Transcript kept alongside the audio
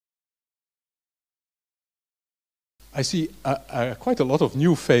I see quite a lot of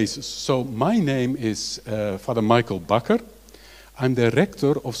new faces. So my name is Father Michael Bakker. I'm the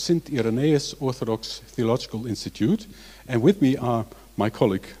rector of St Irenaeus Orthodox Theological Institute. And with me are my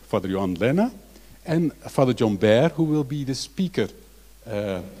colleague, Father Johan Lena, and Father John Behr, who will be the speaker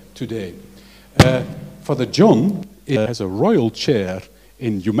today. Father John has a royal chair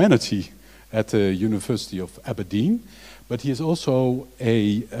in humanity at the University of Aberdeen, but he is also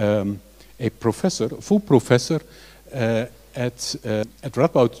a professor, a full professor at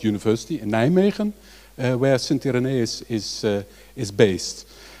Radboud University in Nijmegen, where St Irenaeus is based.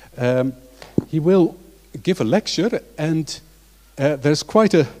 He will give a lecture, and there's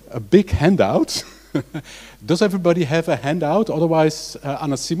quite a big handout. Does everybody have a handout? Otherwise,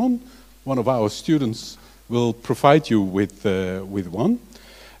 Anna Simon, one of our students, will provide you with one.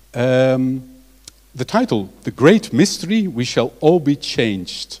 The title, The Great Mystery, We Shall All Be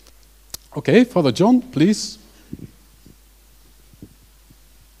Changed. Okay, Father John, please.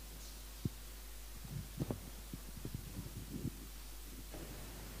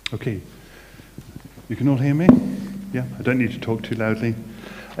 Okay, you can all hear me? Yeah, I don't need to talk too loudly.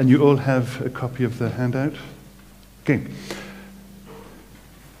 And you all have a copy of the handout? Okay.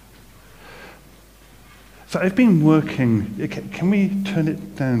 So I've been working, can we turn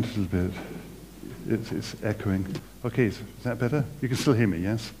it down a little bit? It's echoing. Okay, is that better? You can still hear me,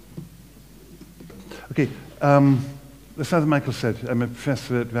 yes? Okay, as Father Michael said, I'm a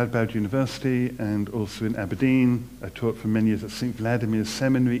professor at Radboud University and also in Aberdeen. I taught for many years at St Vladimir's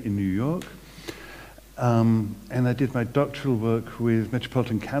Seminary in New York. And I did my doctoral work with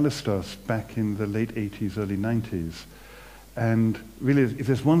Metropolitan Kallistos back in the late 80s, early 90s. And really, if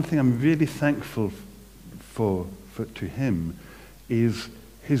there's one thing I'm really thankful to him, is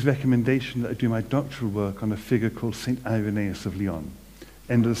his recommendation that I do my doctoral work on a figure called St Irenaeus of Lyon,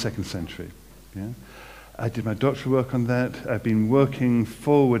 end of the 2nd century. Yeah? I did my doctoral work on that. I've been working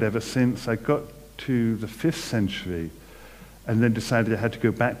forward ever since. I got to the 5th century and then decided I had to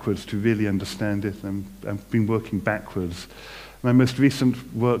go backwards to really understand it. I've been working backwards. My most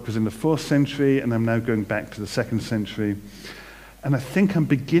recent work was in the 4th century, and I'm now going back to the 2nd century. And I think I'm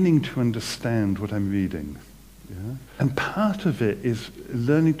beginning to understand what I'm reading. Yeah? And part of it is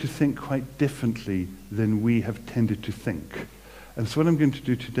learning to think quite differently than we have tended to think. And so what I'm going to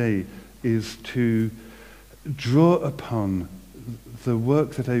do today is to draw upon the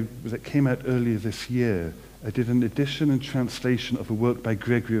work that came out earlier this year. I did an edition and translation of a work by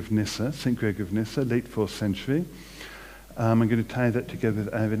Gregory of Nyssa, St Gregory of Nyssa, late 4th century. I'm going to tie that together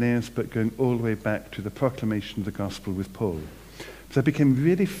with Irenaeus, but going all the way back to the proclamation of the gospel with Paul. So I became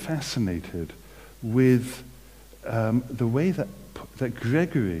really fascinated with the way that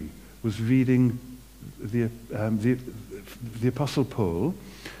Gregory was reading the Apostle Paul,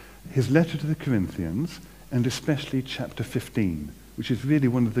 his letter to the Corinthians, and especially chapter 15, which is really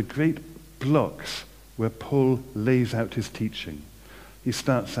one of the great blocks where Paul lays out his teaching. He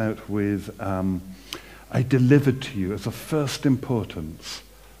starts out with, I delivered to you as of first importance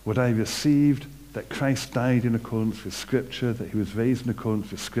what I received, that Christ died in accordance with Scripture, that he was raised in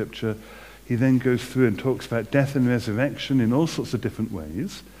accordance with Scripture. He then goes through and talks about death and resurrection in all sorts of different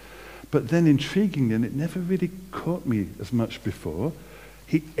ways. But then intriguingly, and it never really caught me as much before,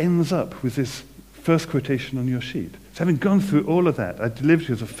 he ends up with this first quotation on your sheet. So having gone through all of that, I delivered to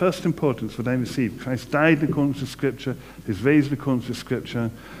you as of first importance what I received. Christ died in accordance with Scripture, he was raised in accordance with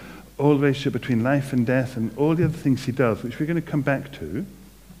Scripture, all the relationship between life and death, and all the other things he does, which we're going to come back to.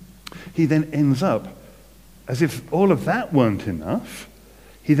 He then ends up, as if all of that weren't enough,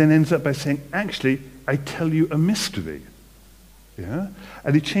 he then ends up by saying, actually, I tell you a mystery. Yeah?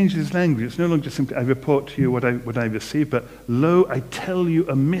 And he changes his language. It's no longer just simply, I report to you what I received, but lo, I tell you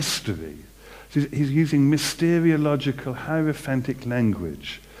a mystery. So he's using mysteriological, hierophantic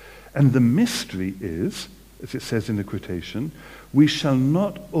language. And the mystery is, as it says in the quotation, we shall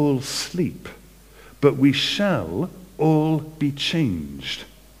not all sleep, but we shall all be changed.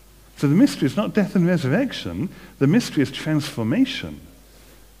 So the mystery is not death and resurrection, the mystery is transformation.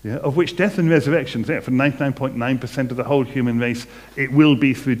 Yeah, of which death and resurrection, for 99.9% of the whole human race, it will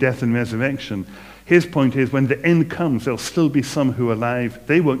be through death and resurrection. His point is, when the end comes, there'll still be some who are alive.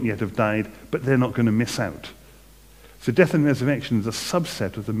 They won't yet have died, but they're not going to miss out. So death and resurrection is a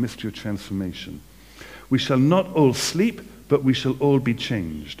subset of the mystery of transformation. We shall not all sleep, but we shall all be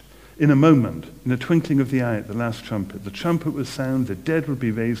changed. In a moment, in a twinkling of the eye at the last trumpet, the trumpet will sound, the dead will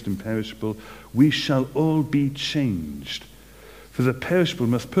be raised imperishable. We shall all be changed. For the perishable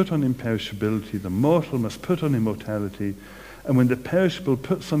must put on imperishability, the mortal must put on immortality, and when the perishable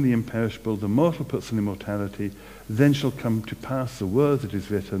puts on the imperishable, the mortal puts on immortality, then shall come to pass the word that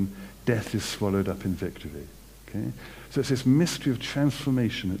is written, death is swallowed up in victory. Okay? So it's this mystery of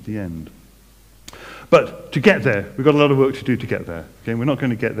transformation at the end. But to get there, we've got a lot of work to do to get there. Okay? We're not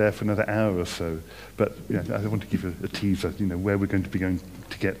going to get there for another hour or so, but I want to give a teaser, where we're going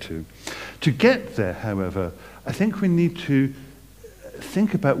to get to. To get there, however, I think we need to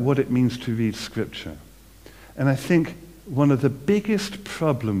think about what it means to read Scripture. And I think one of the biggest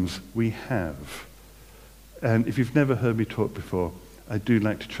problems we have, and if you've never heard me talk before, I do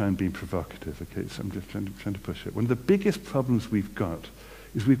like to try and be provocative, okay, so I'm just trying to push it. One of the biggest problems we've got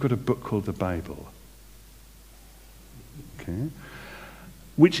is we've got a book called the Bible, okay,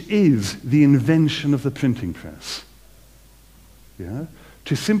 which is the invention of the printing press. Yeah?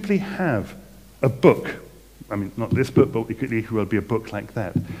 To simply have a book, I mean, not this book, but it could equally be a book like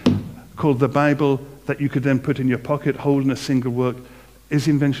that, called the Bible, that you could then put in your pocket, hold in a single work, is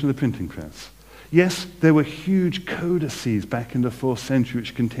the invention of the printing press. Yes, there were huge codices back in the 4th century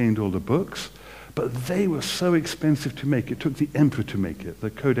which contained all the books, but they were so expensive to make. It took the emperor to make it, the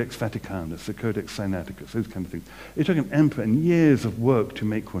Codex Vaticanus, the Codex Sinaiticus, those kind of things. It took an emperor and years of work to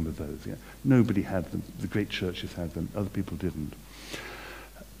make one of those. Yeah? Nobody had them. The great churches had them. Other people didn't.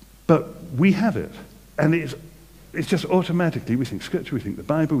 But we have it. And it's just automatically, we think Scripture, we think the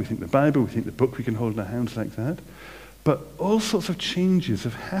Bible, we think the book we can hold in our hands like that. But all sorts of changes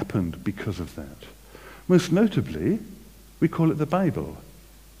have happened because of that. Most notably, we call it the Bible.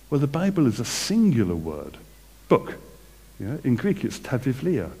 Well, the Bible is a singular word, book. Yeah? In Greek, it's ta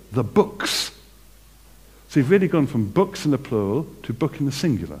biblia, the books. So you've really gone from books in the plural to book in the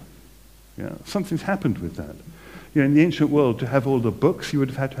singular. Yeah? Something's happened with that. In the ancient world, to have all the books, you would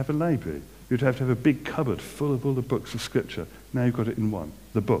have had to have a library. You'd have to have a big cupboard full of all the books of Scripture. Now you've got it in one,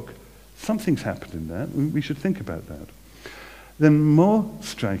 the book. Something's happened in that. We should think about that. Then more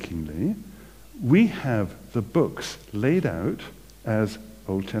strikingly, we have the books laid out as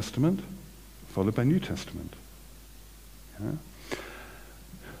Old Testament, followed by New Testament. Yeah?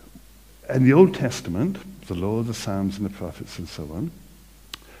 And the Old Testament, the Law, the Psalms, and the Prophets, and so on,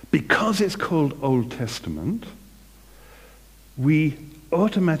 because it's called Old Testament, we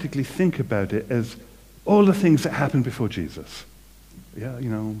automatically think about it as all the things that happened before Jesus. Yeah,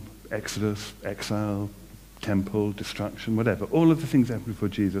 Exodus, exile, temple, destruction, whatever. All of the things that happened before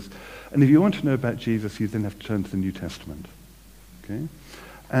Jesus. And if you want to know about Jesus, you then have to turn to the New Testament. Okay?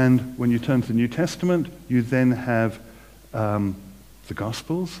 And when you turn to the New Testament, you then have the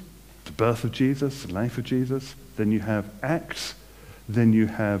Gospels, the birth of Jesus, the life of Jesus. Then you have Acts. Then you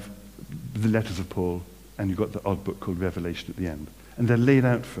have the letters of Paul. And you've got the odd book called Revelation at the end. And they're laid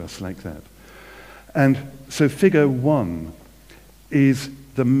out for us like that. And so figure 1 is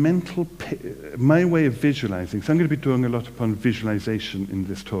the my way of visualizing. So I'm going to be doing a lot upon visualization in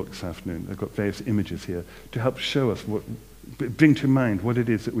this talk this afternoon. I've got various images here to help show us, bring to mind what it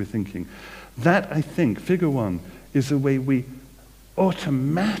is that we're thinking. That, I think, figure 1, is the way we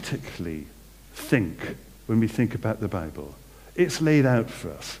automatically think when we think about the Bible. It's laid out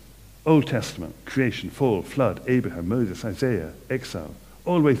for us. Old Testament, creation, fall, flood, Abraham, Moses, Isaiah, exile,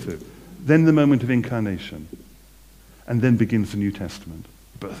 all the way through. Then the moment of incarnation. And then begins the New Testament,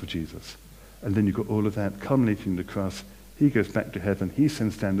 the birth of Jesus. And then you've got all of that culminating in the cross. He goes back to heaven. He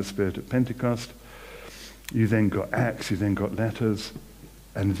sends down the Spirit at Pentecost. You then got Acts. You then got letters.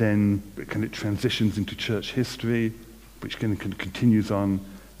 And then it transitions into church history, which continues on.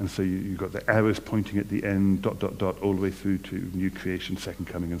 And so you've got the arrows pointing at the end, ... all the way through to new creation, second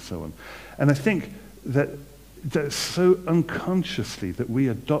coming, and so on. And I think that so unconsciously that we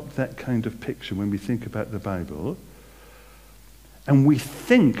adopt that kind of picture when we think about the Bible, and we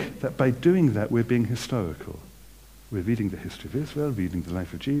think that by doing that we're being historical. We're reading the history of Israel, reading the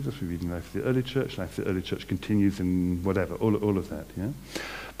life of Jesus, we're reading the life of the early church. Life of the early church continues in whatever, all of that. Yeah?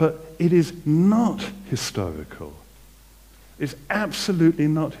 But it is not historical. It's absolutely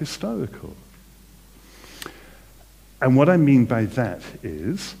not historical. And what I mean by that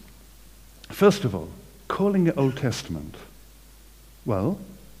is, first of all, calling it Old Testament. Well,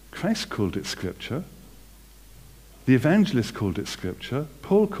 Christ called it Scripture. The evangelists called it Scripture.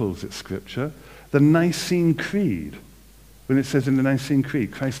 Paul calls it Scripture. The Nicene Creed, when it says in the Nicene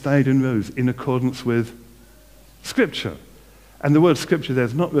Creed, Christ died and rose in accordance with Scripture. And the word Scripture there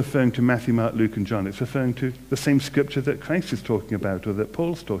is not referring to Matthew, Mark, Luke, and John. It's referring to the same Scripture that Christ is talking about or that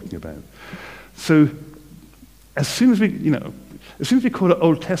Paul's talking about. So as soon as we call it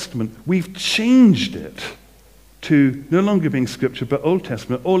Old Testament, we've changed it to no longer being Scripture, but Old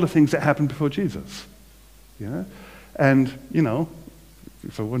Testament, all the things that happened before Jesus. Yeah? And,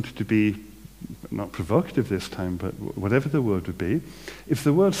 if I wanted to be not provocative this time, but whatever the word would be, if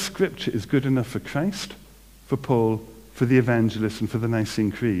the word Scripture is good enough for Christ, for Paul, for the evangelists and for the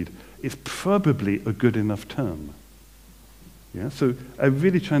Nicene Creed, it's probably a good enough term. Yeah? So I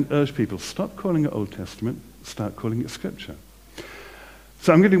really try and urge people, stop calling it Old Testament, start calling it Scripture.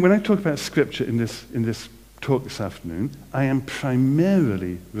 So when I talk about Scripture in this talk this afternoon, I am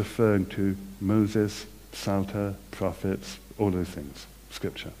primarily referring to Moses, Psalter, prophets, all those things,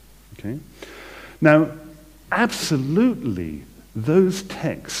 Scripture. Okay? Now, absolutely, those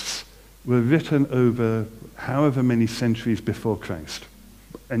texts were written over however many centuries before Christ.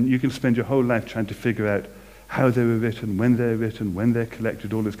 And you can spend your whole life trying to figure out how they were written, when they're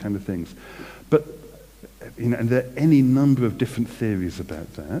collected, all those kind of things. But, and there are any number of different theories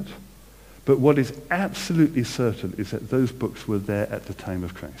about that. But what is absolutely certain is that those books were there at the time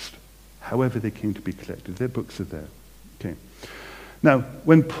of Christ. However they came to be collected, their books are there. Okay. Now,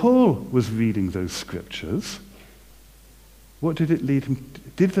 when Paul was reading those scriptures, what did it lead him?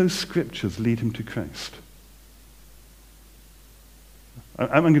 Did those scriptures lead him to Christ?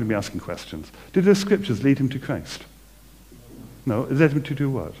 I'm going to be asking questions. Did those scriptures lead him to Christ? No, it led him to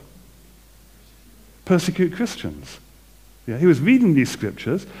do what? Persecute Christians. Yeah, he was reading these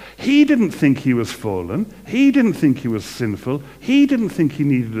scriptures. He didn't think he was fallen. He didn't think he was sinful. He didn't think he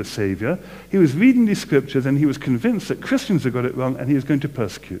needed a savior. He was reading these scriptures and he was convinced that Christians had got it wrong and he was going to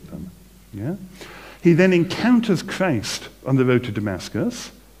persecute them. Yeah? He then encounters Christ on the road to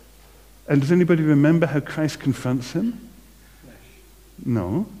Damascus. And does anybody remember how Christ confronts him?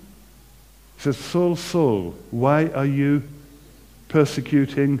 No. He says, Saul, Saul, why are you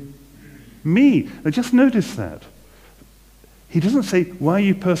persecuting me? Now just notice that. He doesn't say, why are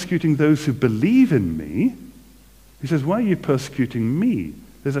you persecuting those who believe in me? He says, why are you persecuting me?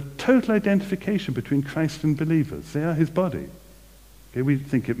 There's a total identification between Christ and believers. They are his body. Okay, we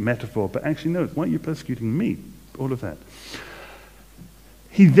think it metaphor, but actually no, why are you persecuting me? All of that.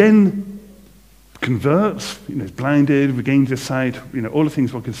 He then converts, is blinded, regains his sight, all the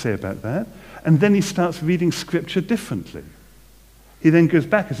things one can say about that. And then he starts reading scripture differently. He then goes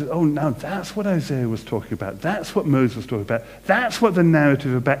back and says, oh, now that's what Isaiah was talking about. That's what Moses was talking about. That's what the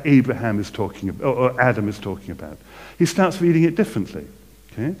narrative about Abraham is talking about, or Adam is talking about. He starts reading it differently.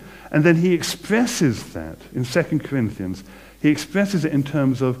 Okay? And then he expresses that in 2 Corinthians. He expresses it in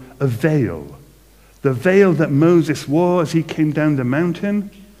terms of a veil. The veil that Moses wore as he came down the mountain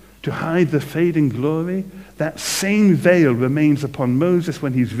to hide the fading glory. That same veil remains upon Moses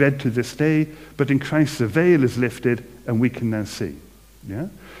when he's read to this day, but in Christ the veil is lifted and we can now see. Yeah?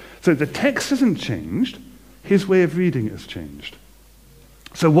 So the text hasn't changed, his way of reading it has changed.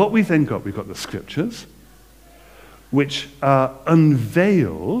 So what we've then got, we've got the scriptures, which are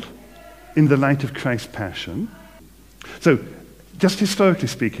unveiled in the light of Christ's passion. So just historically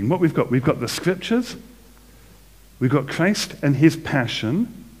speaking, what we've got the scriptures, we've got Christ and his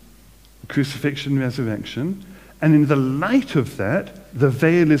passion, crucifixion, resurrection, and in the light of that, the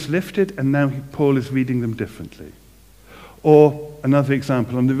veil is lifted and now Paul is reading them differently. Or another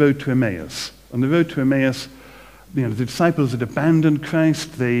example, on the road to Emmaus. On the road to Emmaus, the disciples had abandoned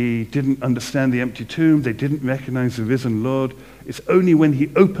Christ. They didn't understand the empty tomb. They didn't recognize the risen Lord. It's only when he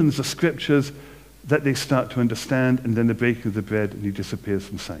opens the scriptures that they start to understand, and then the breaking of the bread, and he disappears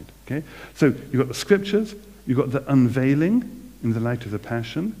from sight. Okay? So you've got the scriptures, you've got the unveiling in the light of the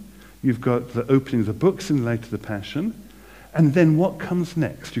passion, you've got the opening of the books in the light of the passion, and then what comes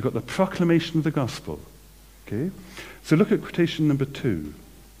next? You've got the proclamation of the gospel. Okay? So look at quotation number 2.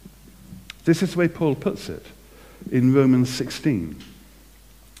 This is the way Paul puts it in Romans 16.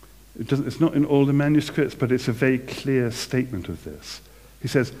 It's not in all the manuscripts, but it's a very clear statement of this. He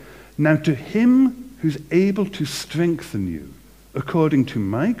says, now to him who's able to strengthen you, according to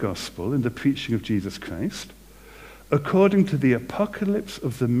my gospel in the preaching of Jesus Christ, according to the apocalypse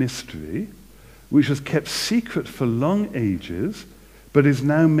of the mystery, which was kept secret for long ages, but is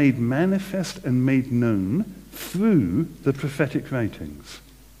now made manifest and made known through the prophetic writings,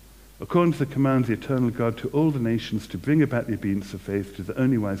 according to the command of the eternal God to all the nations to bring about the obedience of faith, to the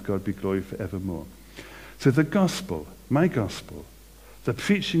only wise God be glory forevermore. So the gospel, my gospel, the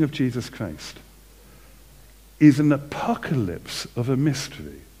preaching of Jesus Christ, is an apocalypse of a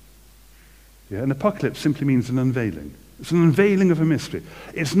mystery. Yeah, an apocalypse simply means an unveiling. It's an unveiling of a mystery.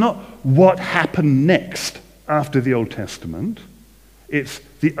 It's not what happened next after the Old Testament. It's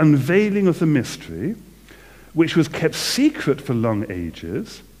the unveiling of the mystery, which was kept secret for long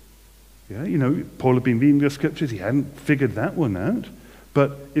ages. Yeah, Paul had been reading the scriptures. He hadn't figured that one out.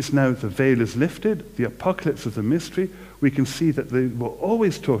 But it's now the veil is lifted, the apocalypse of the mystery. We can see that they were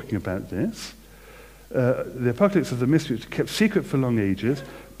always talking about this. The apocalypse of the mystery was kept secret for long ages,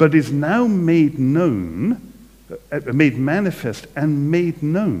 but is now made known, made manifest and made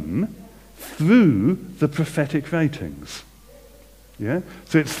known through the prophetic writings. Yeah?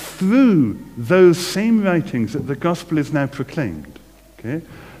 So it's through those same writings that the gospel is now proclaimed. Okay?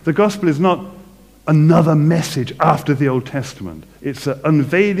 The gospel is not another message after the Old Testament. It's an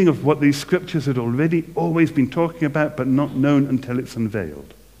unveiling of what these scriptures had already always been talking about, but not known until it's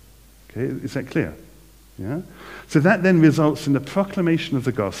unveiled. Okay? Is that clear? Yeah? So that then results in the proclamation of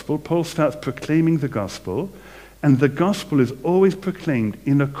the gospel. Paul starts proclaiming the gospel, and the gospel is always proclaimed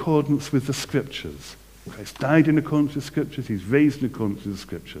in accordance with the scriptures. Christ died in accordance with the scriptures, he's raised in accordance with the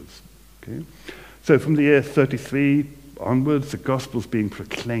scriptures. Okay? So from the year 33 onwards, the gospel's being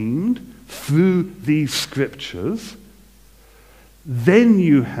proclaimed through these scriptures. Then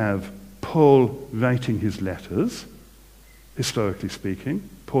you have Paul writing his letters, historically speaking.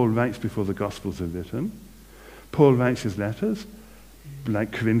 Paul writes before the gospels are written. Paul writes his letters,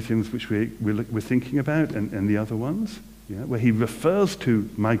 like Corinthians, which we're thinking about, and the other ones, yeah, where he refers to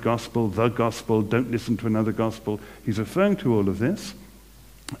my gospel, the gospel, don't listen to another gospel. He's referring to all of this.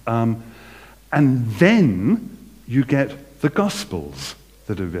 And then you get the gospels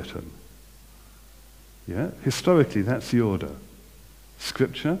that are written. Yeah? Historically, that's the order.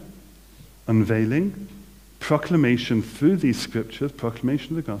 Scripture, unveiling, proclamation through these scriptures,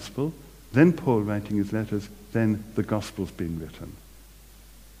 proclamation of the gospel, then Paul writing his letters, then the gospel's being written.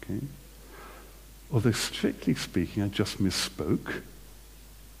 Okay? Although strictly speaking, I just misspoke,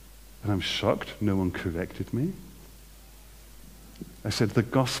 and I'm shocked no one corrected me. I said the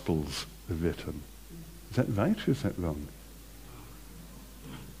gospels are written. Is that right or is that wrong?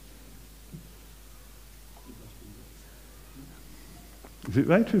 Is it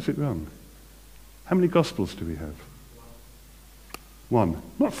right or is it wrong? How many gospels do we have? One.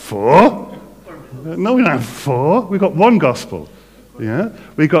 Not four. No, we don't have four. We've got one gospel. Yeah?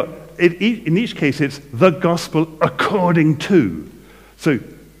 We got, in each case, it's the gospel according to. So,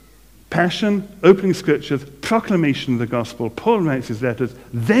 passion, opening scriptures, proclamation of the gospel, Paul writes his letters,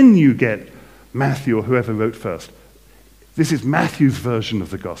 then you get Matthew or whoever wrote first. This is Matthew's version of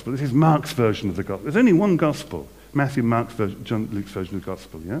the gospel. This is Mark's version of the gospel. There's only one gospel. Matthew, Mark's version, John, Luke's version of the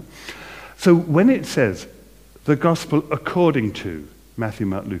gospel, yeah? So when it says the gospel according to Matthew,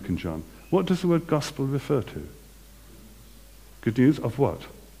 Mark, Luke, and John, what does the word gospel refer to? Good news of what?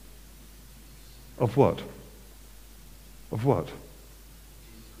 Of what? Of what?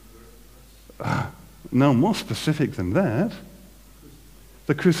 No, more specific than that.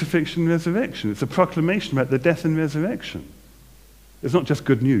 The crucifixion and resurrection. It's a proclamation about the death and resurrection. It's not just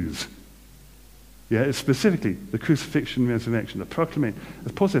good news. Yeah, it's specifically the crucifixion and resurrection, the proclamation.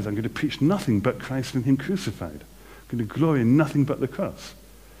 As Paul says, I'm going to preach nothing but Christ and him crucified. I'm going to glory in nothing but the cross.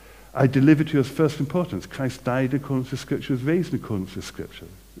 I deliver to you as first importance. Christ died in accordance with Scripture, was raised in accordance with Scripture.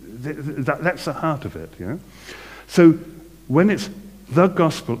 That's the heart of it, yeah? So when it's the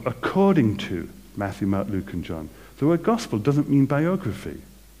gospel according to Matthew, Mark, Luke, and John, the word gospel doesn't mean biography.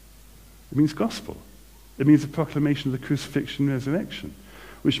 It means gospel. It means the proclamation of the crucifixion and resurrection,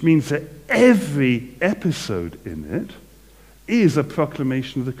 which means that every episode in it is a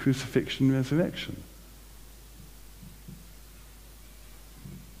proclamation of the crucifixion and resurrection.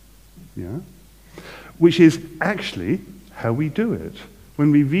 Yeah? Which is actually how we do it.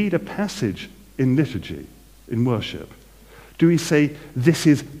 When we read a passage in liturgy, in worship, do we say, this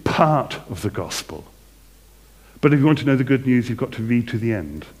is part of the gospel? But if you want to know the good news, you've got to read to the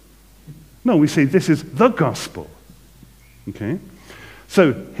end. No, we say, this is the gospel. Okay?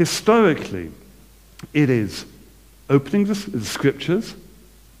 So, historically, it is opening the scriptures,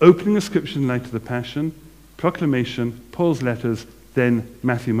 opening the scriptures in light of the Passion, proclamation, Paul's letters, then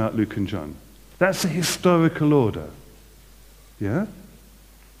Matthew, Mark, Luke, and John. That's the historical order. Yeah?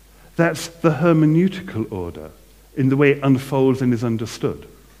 That's the hermeneutical order in the way it unfolds and is understood.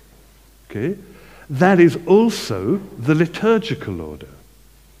 Okay? That is also the liturgical order.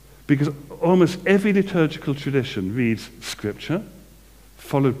 Because almost every liturgical tradition reads Scripture,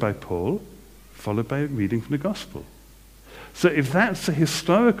 followed by Paul, followed by a reading from the Gospel. So if that's the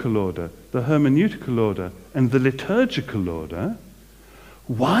historical order, the hermeneutical order, and the liturgical order,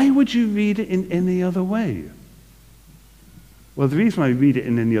 why would you read it in any other way? Well, the reason I read it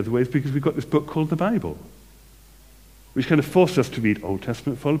in any other way is because we've got this book called the Bible, which kind of forced us to read Old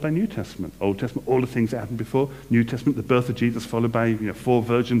Testament followed by New Testament. Old Testament, all the things that happened before. New Testament, the birth of Jesus, followed by 4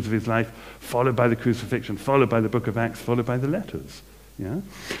 versions of his life, followed by the crucifixion, followed by the book of Acts, followed by the letters. Yeah?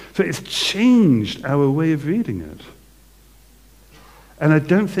 So it's changed our way of reading it. And I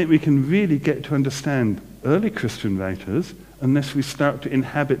don't think we can really get to understand early Christian writers unless we start to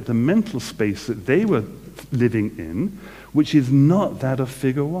inhabit the mental space that they were living in, which is not that of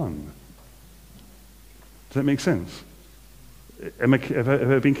Figure 1. Does that make sense? Have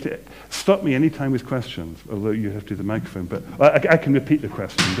I been clear? Stop me anytime with questions, although you have to do the microphone, but I can repeat the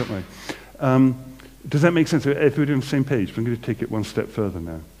question, don't worry. Does that make sense? If we're on the same page, I'm going to take it one step further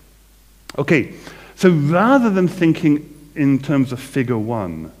now. Okay, so rather than thinking in terms of figure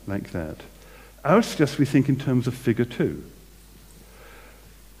 1 like that, I would suggest we think in terms of figure 2.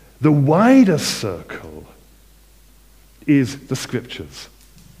 The wider circle is the scriptures.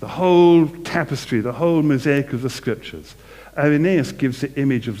 The whole tapestry, the whole mosaic of the scriptures. Irenaeus gives the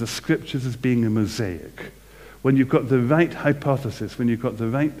image of the scriptures as being a mosaic. When you've got the right hypothesis, when you've got the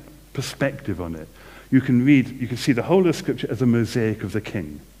right perspective on it, you can see the whole of scripture as a mosaic of the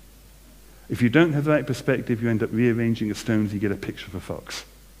king. If you don't have the right perspective, you end up rearranging the stones, you get a picture of a fox.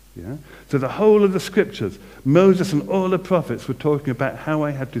 Yeah? So the whole of the scriptures, Moses and all the prophets were talking about how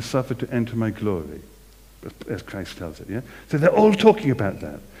I had to suffer to enter my glory, as Christ tells it. Yeah? So they're all talking about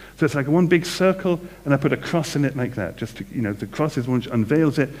that. So it's like one big circle, and I put a cross in it like that. Just to, the cross is one which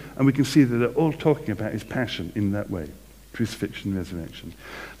unveils it, and we can see that they're all talking about his passion in that way. Crucifixion, resurrection.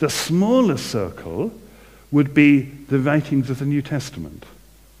 The smaller circle would be the writings of the New Testament.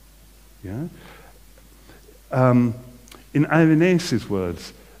 Yeah? In Irenaeus'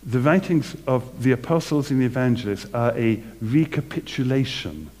 words, the writings of the apostles and the evangelists are a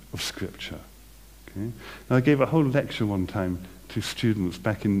recapitulation of Scripture. Okay? Now, I gave a whole lecture one time to students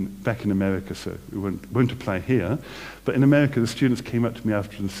back in America, so it won't apply here, but in America the students came up to me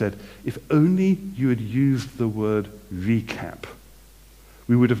after and said, if only you had used the word recap,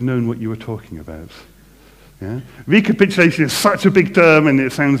 we would have known what you were talking about. Yeah? Recapitulation is such a big term and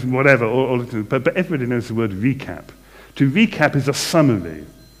it sounds whatever, but everybody knows the word recap. To recap is a summary.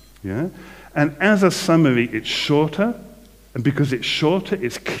 Yeah? And as a summary, it's shorter, and because it's shorter,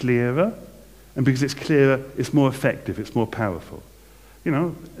 it's clearer, and because it's clearer, it's more effective, it's more powerful.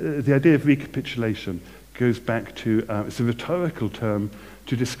 The idea of recapitulation goes back to, it's a rhetorical term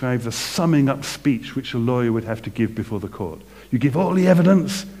to describe the summing up speech which a lawyer would have to give before the court. You give all the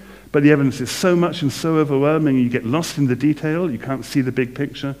evidence, but the evidence is so much and so overwhelming, you get lost in the detail, you can't see the big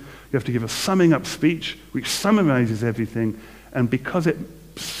picture. You have to give a summing up speech which summarizes everything, and because it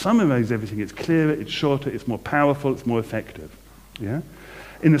summarizes everything, it's clearer, it's shorter, it's more powerful, it's more effective. Yeah?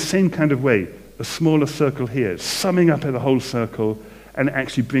 In the same kind of way, a smaller circle here, summing up the whole circle, and it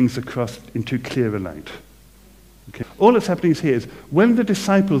actually brings across into clearer light. Okay. All that's happening here is, when the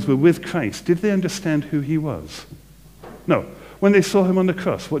disciples were with Christ, did they understand who he was? No. When they saw him on the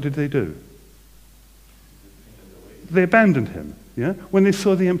cross, what did they do? They abandoned him. Yeah? When they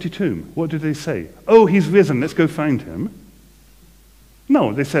saw the empty tomb, what did they say? Oh, he's risen, let's go find him.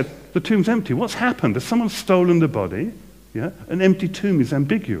 No, they said, the tomb's empty. What's happened? Has someone stolen the body? Yeah? An empty tomb is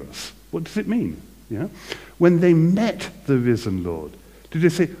ambiguous. What does it mean? Yeah? When they met the risen Lord, did they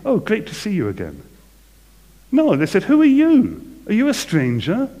say, oh, great to see you again? No, they said, who are you? Are you a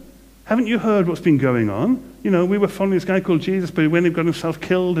stranger? Haven't you heard what's been going on? We were following this guy called Jesus, but he went and got himself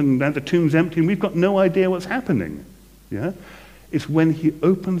killed, and now the tomb's empty, and we've got no idea what's happening. Yeah? It's when he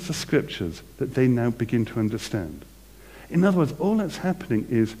opens the scriptures that they now begin to understand. In other words, all that's happening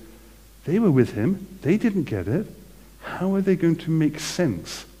is they were with him, they didn't get it. How are they going to make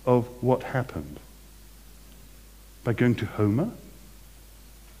sense of what happened? By going to Homer?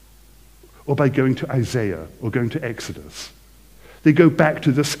 Or by going to Isaiah or going to Exodus? They go back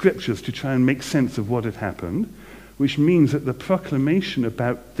to the scriptures to try and make sense of what had happened, which means that the proclamation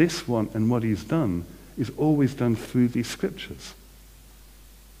about this one and what he's done is always done through these scriptures.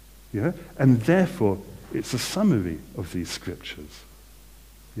 Yeah? And therefore, it's a summary of these scriptures.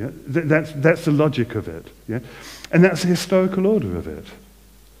 Yeah? That's the logic of it. Yeah? And that's the historical order of it.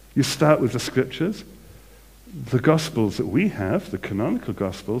 You start with the scriptures. The Gospels that we have, the canonical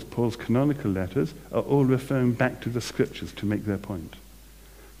Gospels, Paul's canonical letters, are all referring back to the scriptures to make their point.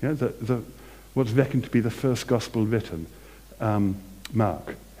 Yeah? What's reckoned to be the first Gospel written,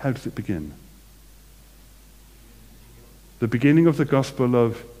 Mark, how does it begin? The beginning of the Gospel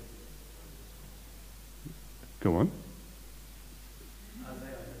of... Go on.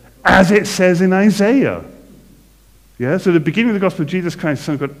 As it says in Isaiah. Yeah, so the beginning of the gospel of Jesus Christ,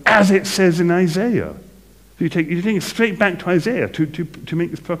 Son of God, as it says in Isaiah. So you take it straight back to Isaiah to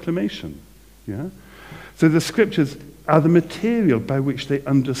make this proclamation. Yeah? So the scriptures are the material by which they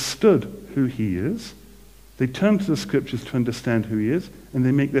understood who he is. They turn to the scriptures to understand who he is, and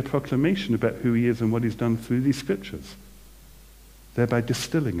they make their proclamation about who he is and what he's done through these scriptures, thereby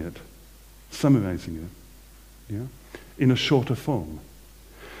distilling it, summarizing it. Yeah? In a shorter form.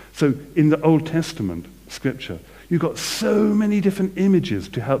 So in the Old Testament scripture, you've got so many different images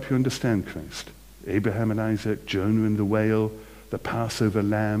to help you understand Christ. Abraham and Isaac, Jonah and the whale, the Passover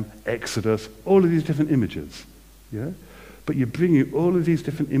lamb, Exodus, all of these different images. Yeah? But you're bringing all of these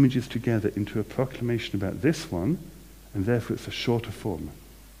different images together into a proclamation about this one, and therefore it's a shorter form.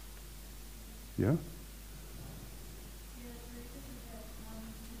 Yeah?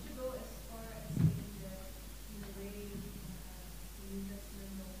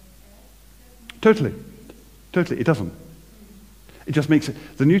 Totally. Totally. It doesn't. It just makes it.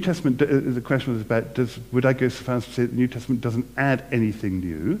 The New Testament, the question was about, would I go so far as to say that the New Testament doesn't add anything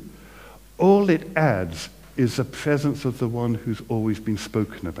new? All it adds is the presence of the one who's always been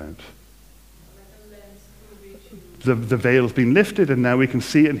spoken about. The veil's been lifted and now we can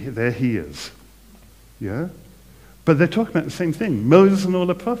see and there he is. Yeah? But they're talking about the same thing. Moses and all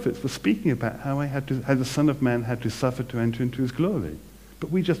the prophets were speaking about how the Son of Man had to suffer to enter into his glory. But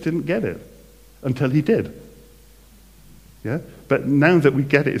we just didn't get it until he did. Yeah? But now that we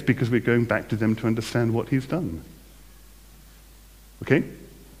get it, it's because we're going back to them to understand what he's done. Okay?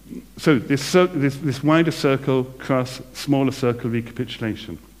 So this wider circle, cross, smaller circle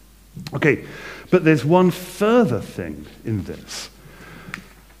recapitulation. Okay, but there's one further thing in this.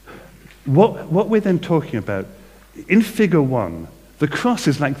 What we're then talking about, in figure 1, the cross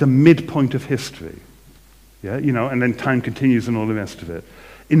is like the midpoint of history. Yeah, you know, and then time continues and all the rest of it.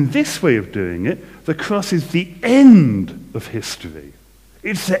 In this way of doing it, the cross is the end of history.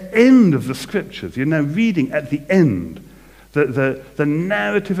 It's the end of the scriptures. You're now reading at the end. The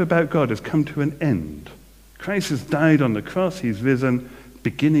narrative about God has come to an end. Christ has died on the cross, he's risen,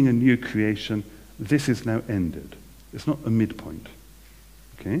 beginning a new creation. This is now ended. It's not a midpoint.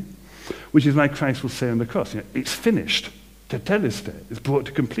 Okay? Which is why Christ will say on the cross, you know, it's finished. Tetelestai, it's brought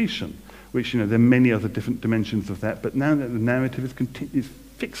to completion. Which, you know, there are many other different dimensions of that, but now that the narrative is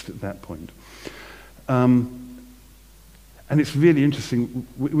fixed at that point. And it's really interesting,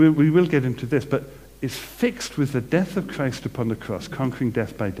 we will get into this, but it's fixed with the death of Christ upon the cross, conquering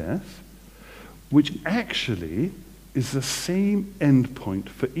death by death, which actually is the same end point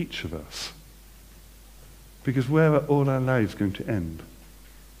for each of us. Because where are all our lives going to end?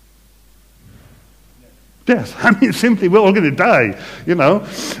 Death. I mean, simply, we're all going to die, you know.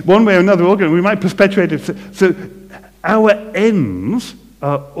 One way or another, we might perpetuate it. So our ends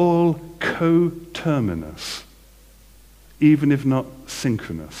are all coterminous, even if not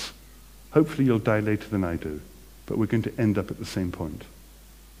synchronous. Hopefully you'll die later than I do, but we're going to end up at the same point.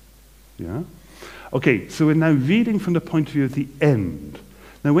 Yeah? Okay, so we're now reading from the point of view of the end.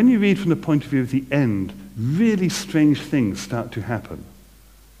 Now, when you read from the point of view of the end, really strange things start to happen.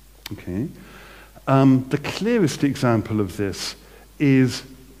 Okay? The clearest example of this is,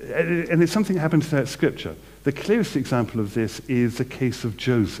 and it's something that happens throughout Scripture, the clearest example of this is the case of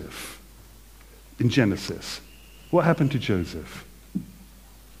Joseph in Genesis. What happened to Joseph?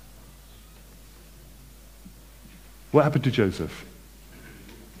 What happened to Joseph?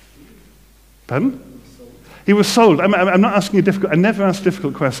 Pardon? He was sold. I'm not asking you difficult. I never ask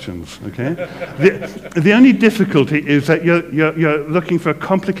difficult questions. Okay. The only difficulty is that you're looking for a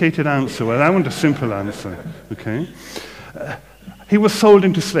complicated answer. Well, I want a simple answer. Okay. He was sold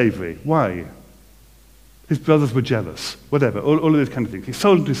into slavery. Why? His brothers were jealous. Whatever. All of those kind of things. He's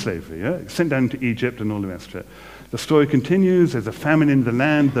sold into slavery. Yeah. Sent down to Egypt and all the rest of it. The story continues. There's a famine in the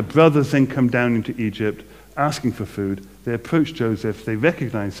land. The brothers then come down into Egypt, asking for food. They approach Joseph. They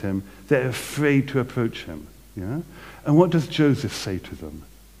recognize him. They're afraid to approach him. Yeah? And what does Joseph say to them?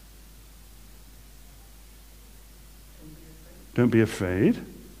 Don't be afraid.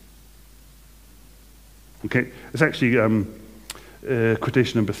 Okay, it's actually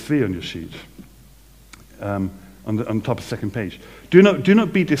quotation number 3 on your sheet, on the top of the second page. Do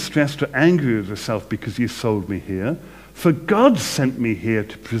not be distressed or angry with yourself because you sold me here, for God sent me here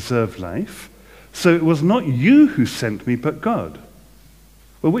to preserve life. So it was not you who sent me, but God.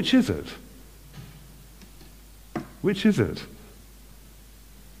 Well, which is it? Which is it?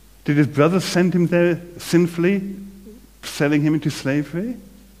 Did his brothers send him there sinfully, selling him into slavery?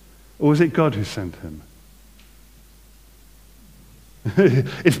 Or was it God who sent him?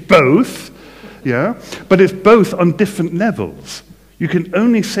 It's both, yeah? But it's both on different levels. You can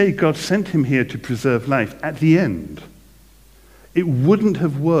only say God sent him here to preserve life at the end. It wouldn't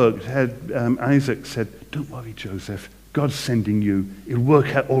have worked had Isaac said, don't worry, Joseph, God's sending you. It'll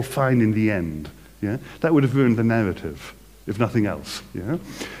work out all fine in the end. Yeah? That would have ruined the narrative, if nothing else. Yeah?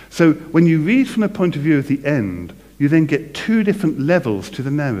 So when you read from the point of view of the end, you then get 2 different levels to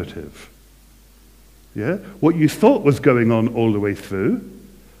the narrative. Yeah? What you thought was going on all the way through,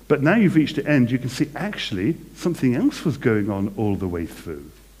 but now you've reached the end, you can see actually something else was going on all the way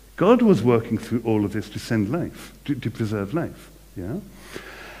through. God was working through all of this to send life, to preserve life. Yeah?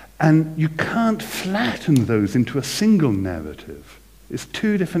 And you can't flatten those into a single narrative. It's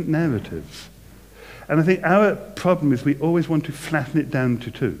 2 different narratives. And I think our problem is we always want to flatten it down to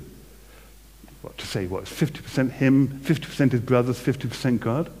two. What to say, what, 50% him, 50% his brothers, 50%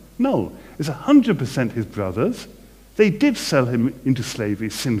 God? No, it's 100% his brothers. They did sell him into slavery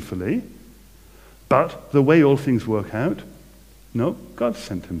sinfully, but the way all things work out, no, God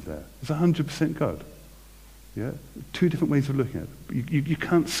sent him there. It's 100% God. Yeah? Two different ways of looking at it. You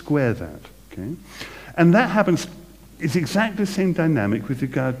can't square that. Okay? And that happens, it's exactly the same dynamic with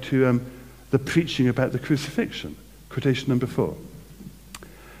regard to the preaching about the crucifixion. Quotation number 4.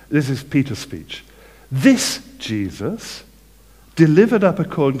 This is Peter's speech. This Jesus, delivered up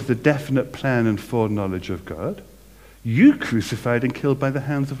according to the definite plan and foreknowledge of God, you crucified and killed by the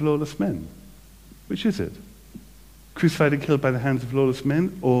hands of lawless men. Which is it? Crucified and killed by the hands of lawless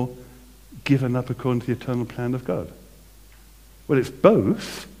men, or given up according to the eternal plan of God? Well, it's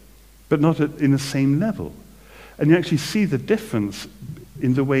both, but not in the same level. And you actually see the difference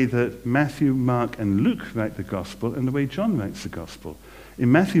in the way that Matthew, Mark, and Luke write the gospel and the way John writes the gospel.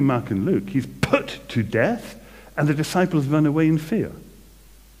 In Matthew, Mark, and Luke, he's put to death, and the disciples run away in fear.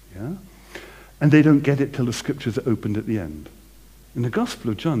 Yeah? And they don't get it till the scriptures are opened at the end. In the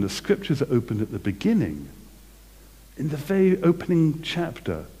Gospel of John, the scriptures are opened at the beginning. In the very opening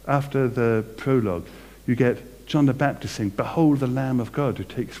chapter, after the prologue, you get John the Baptist saying, "Behold the Lamb of God who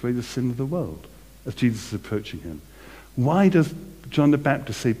takes away the sin of the world," as Jesus is approaching him. Why does John the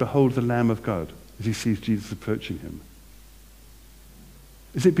Baptist say, "Behold the Lamb of God," as he sees Jesus approaching him?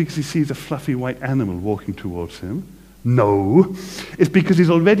 Is it because he sees a fluffy white animal walking towards him? No. It's because he's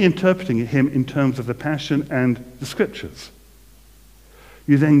already interpreting him in terms of the Passion and the Scriptures.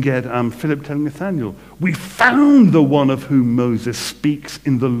 You then get Philip telling Nathanael, "We found the one of whom Moses speaks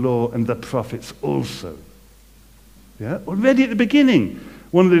in the law and the prophets also." Yeah? Already at the beginning,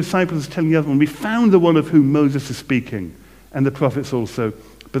 one of the disciples is telling the other one, "We found the one of whom Moses is speaking, and the prophets also."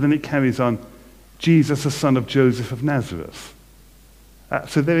 But then it carries on, "Jesus, the son of Joseph of Nazareth."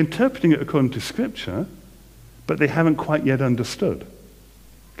 So they're interpreting it according to Scripture, but they haven't quite yet understood.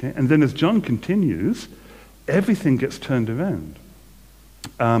 Okay? And then as John continues, everything gets turned around.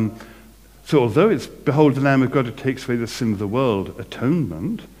 So although it's "Behold the Lamb of God who takes away the sin of the world,"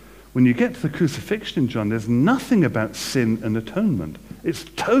 atonement, when you get to the crucifixion in John, there's nothing about sin and atonement. It's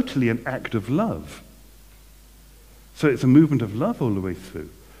totally an act of love. So it's a movement of love all the way through.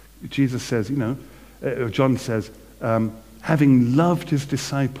 Jesus says, or John says, having loved his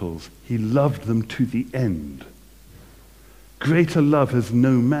disciples, he loved them to the end. Greater love has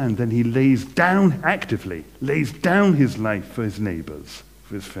no man than he actively lays down his life for his neighbors,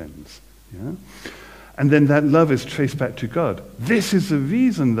 for his friends. Yeah? And then that love is traced back to God. "This is the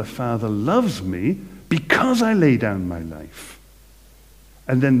reason the Father loves me, because I lay down my life."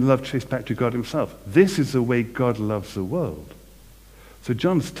 And then love traced back to God himself. "This is the way God loves the world." So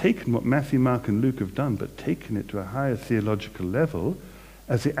John's taken what Matthew, Mark, and Luke have done, but taken it to a higher theological level,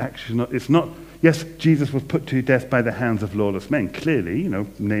 as it actually it's not, yes, Jesus was put to death by the hands of lawless men, clearly,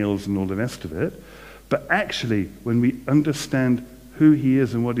 nails and all the rest of it. But actually, when we understand who he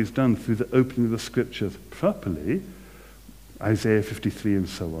is and what he's done through the opening of the scriptures properly, Isaiah 53 and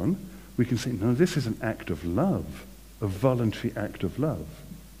so on, we can say, no, this is an act of love, a voluntary act of love.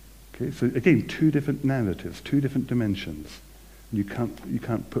 Okay, so again, two different narratives, two different dimensions. You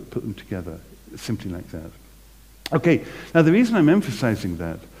can't put them together simply like that. Okay, now the reason I'm emphasizing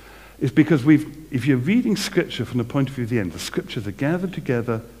that is because if you're reading Scripture from the point of view of the end, the Scriptures are gathered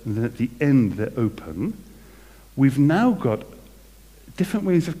together and then at the end they're open, we've now got different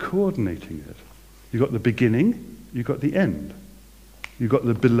ways of coordinating it. You've got the beginning, you've got the end. You've got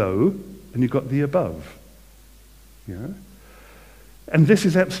the below, and you've got the above. Yeah? And this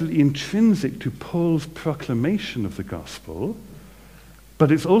is absolutely intrinsic to Paul's proclamation of the gospel,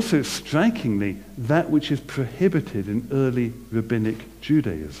 but it's also strikingly that which is prohibited in early rabbinic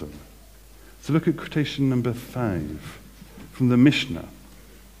Judaism. So look at quotation number 5 from the Mishnah.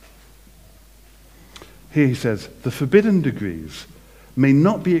 Here he says, "The forbidden degrees may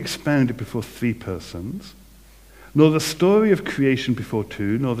not be expounded before 3 persons, nor the story of creation before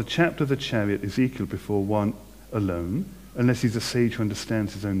 2, nor the chapter of the chariot Ezekiel before 1 alone, unless he's a sage who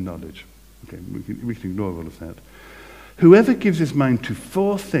understands his own knowledge." Okay, we can ignore all of that. "Whoever gives his mind to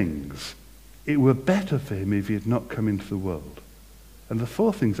 4 things, it were better for him if he had not come into the world." And the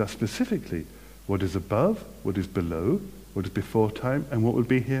 4 things are specifically what is above, what is below, what is before time, and what will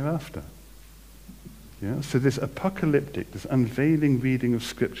be hereafter. Yeah? So this apocalyptic, this unveiling reading of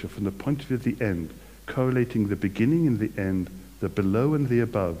Scripture from the point of view of the end, correlating the beginning and the end, the below and the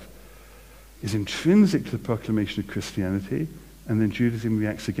above, is intrinsic to the proclamation of Christianity, and then Judaism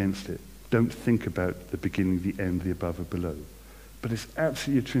reacts against it. Don't think about the beginning, the end, the above or below. But it's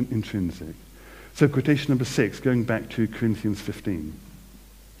absolutely intrinsic. So quotation number 6, going back to Corinthians 15.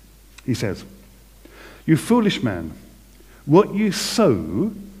 He says, "You foolish man, what you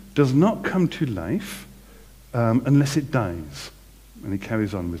sow does not come to life unless it dies." And he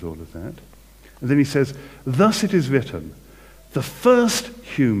carries on with all of that. And then he says, "Thus it is written, the first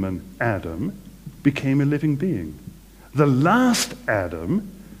human, Adam, became a living being. The last Adam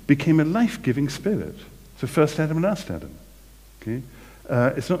became a life-giving spirit." So first Adam, last Adam. Okay?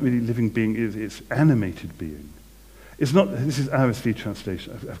 It's not really living being, it's animated being. It's not, this is RSV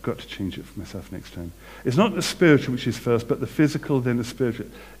translation, I've got to change it for myself next time. It's not the spiritual which is first, but the physical, then the spiritual.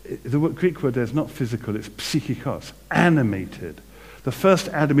 The Greek word there is not physical, it's psychikos, animated. The first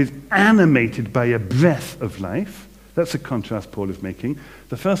Adam is animated by a breath of life. That's the contrast Paul is making.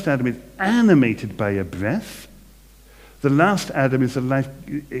 The first Adam is animated by a breath. The last Adam is a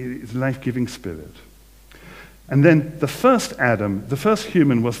life-giving spirit. And then the first Adam, the first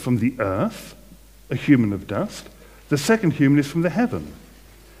human was from the earth, a human of dust. The second human is from the heaven.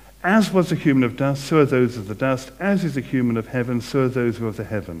 As was a human of dust, so are those of the dust. As is a human of heaven, so are those who are of the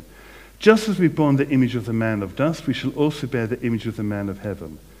heaven. Just as we've borne the image of the man of dust, we shall also bear the image of the man of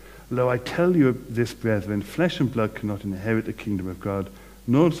heaven. Lo, I tell you this, brethren, flesh and blood cannot inherit the kingdom of God,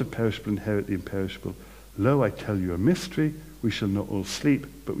 nor does the perishable inherit the imperishable. Lo, I tell you a mystery, we shall not all sleep,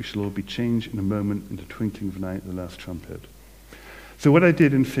 but we shall all be changed in a moment, in the twinkling of an eye at the last trumpet. So what I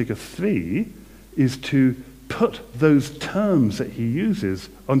did in figure 3 is to put those terms that he uses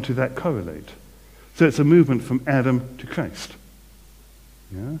onto that correlate. So it's a movement from Adam to Christ.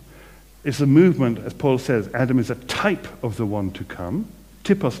 Yeah? It's a movement, as Paul says, Adam is a type of the one to come,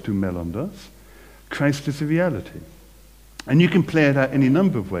 typos tu melondos. Christ is a reality. And you can play it out any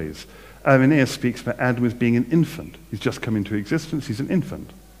number of ways. Irenaeus speaks about Adam as being an infant. He's just come into existence, he's an infant.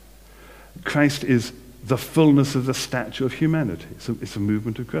 Christ is the fullness of the stature of humanity. So it's a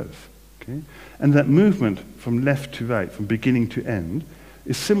movement of growth. Okay? And that movement from left to right, from beginning to end,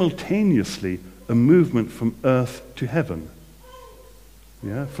 is simultaneously a movement from earth to heaven.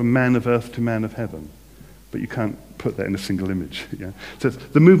 Yeah? From man of earth to man of heaven. But you can't put that in a single image. Yeah? So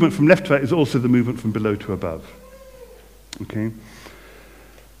the movement from left to right is also the movement from below to above. Okay?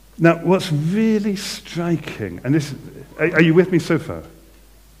 Now, what's really striking, and this, are you with me so far?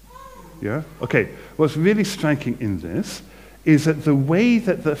 Yeah? Okay. What's really striking in this is that the way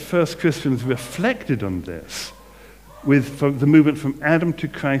that the first Christians reflected on this, from the movement from Adam to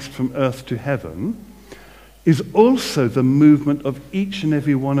Christ, from earth to heaven, is also the movement of each and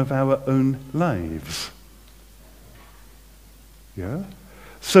every one of our own lives. Yeah?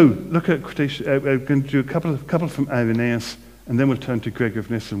 So, look at quotation. We're going to do a couple from Irenaeus, and then we'll turn to Gregory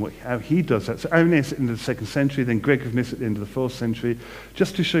of Nyssa and how he does that. So Irenaeus at the end of the 2nd century, then Gregory of Nyssa at the end of the 4th century,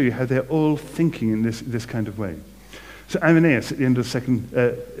 just to show you how they're all thinking in this kind of way. So Irenaeus at the end of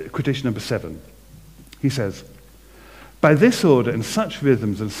the quotation number 7, he says, "By this order and such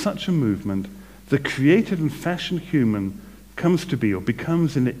rhythms and such a movement, the created and fashioned human comes to be or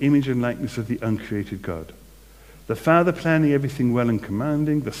becomes in the image and likeness of the uncreated God. The Father planning everything well and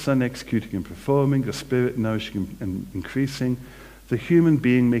commanding, the Son executing and performing, the Spirit nourishing and increasing, the human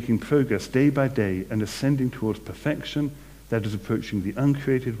being making progress day by day and ascending towards perfection, that is approaching the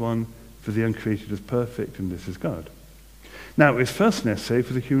uncreated one, for the uncreated is perfect, and this is God. Now, it's first necessary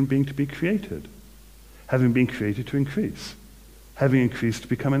for the human being to be created, having been created to increase, having increased to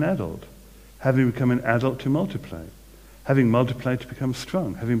become an adult, having become an adult to multiply, having multiplied to become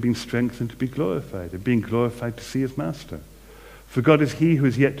strong, having been strengthened to be glorified, and being glorified to see his master. For God is he who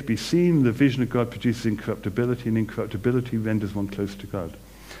is yet to be seen, the vision of God produces incorruptibility, and incorruptibility renders one close to God."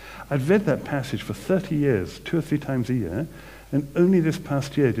 I've read that passage for 30 years, 2 or 3 times a year, and only this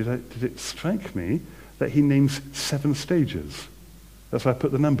past year did it strike me that he names 7 stages. That's why I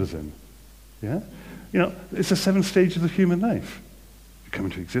put the numbers in. Yeah? You know, it's the 7 stages of human life. You come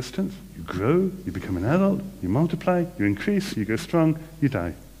into existence, you grow, you become an adult, you multiply, you increase, you go strong, you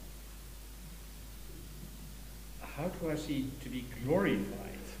die. How do I see to be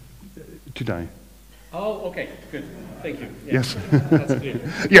glorified? To die. Oh, okay, good. Thank you. Yeah, yes. That's clear.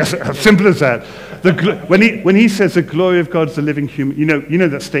 Yes, as simple as that. When he says the glory of God is a living human, you know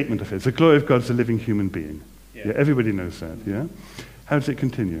that statement of his, the glory of God is a living human being. Yeah, everybody knows that, yeah? How does it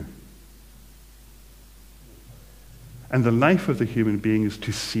continue? And the life of the human being is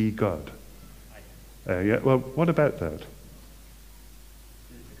to see God. Yeah. Well, what about that?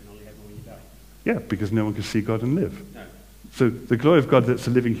 You can only happen when you die. Yeah, because no one can see God and live. No. So the glory of God that's a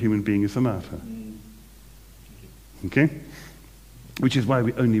living human being is the martyr. Okay? Which is why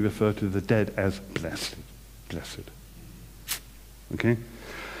we only refer to the dead as blessed. Blessed. Okay?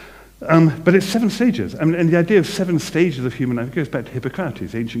 But it's 7 stages. And the idea of 7 stages of human life goes back to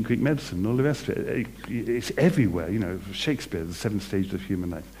Hippocrates, ancient Greek medicine, and all the rest of it. It's everywhere, Shakespeare, the 7 stages of human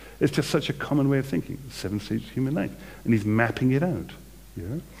life. It's just such a common way of thinking, 7 stages of human life. And he's mapping it out.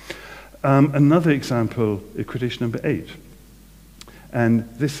 Another example is quotation number 8. And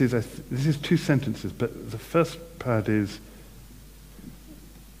this is 2 sentences, but the first part is,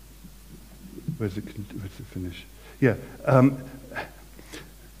 where's it finish? Yeah.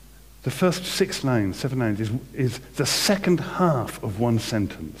 The first 7 lines, is the second half of one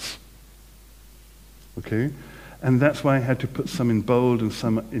sentence. Okay? And that's why I had to put some in bold and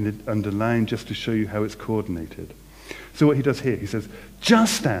some in underlined just to show you how it's coordinated. So what he does here, he says,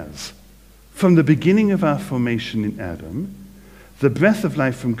 just as from the beginning of our formation in Adam, the breath of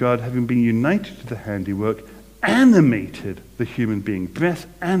life from God, having been united to the handiwork, animated the human being. Breath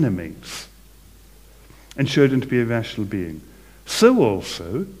animates and showed him to be a rational being. So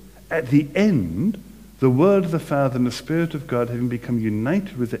also, at the end, the Word of the Father and the Spirit of God, having become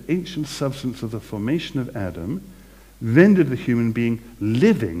united with the ancient substance of the formation of Adam, rendered the human being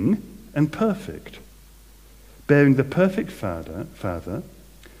living and perfect, bearing the perfect Father,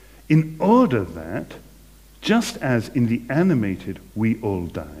 in order that, just as in the animated we all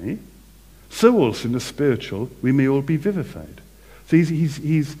die, so also in the spiritual we may all be vivified. So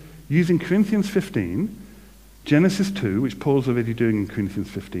he's using Corinthians 15, Genesis 2, which Paul's already doing in Corinthians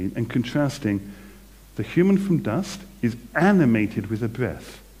 15, and contrasting the human from dust is animated with a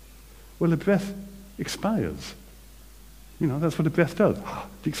breath. Well, a breath expires. That's what a breath does.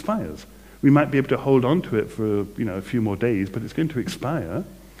 It expires. We might be able to hold on to it for a few more days, but it's going to expire.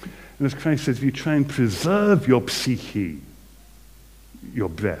 And as Christ says, if you try and preserve your psyche, your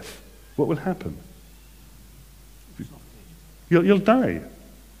breath, what will happen? You'll die.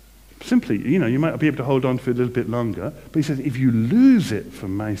 Simply, you might be able to hold on to it a little bit longer, but he says, if you lose it for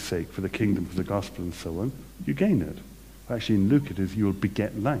my sake, for the kingdom, for the gospel, and so on, you gain it. Actually, in Luke, it is you will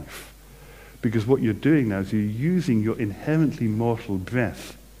beget life. Because what you're doing now is you're using your inherently mortal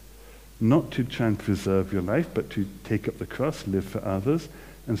breath not to try and preserve your life, but to take up the cross, live for others,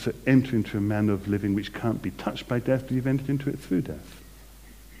 and so enter into a manner of living which can't be touched by death, but you've entered into it through death.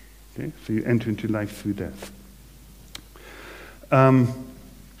 Okay? So you enter into life through death.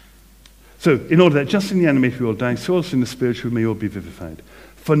 So, in order that just in the animated we all die, so also in the spiritual we may all be vivified.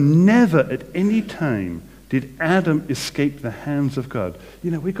 For never at any time did Adam escape the hands of God.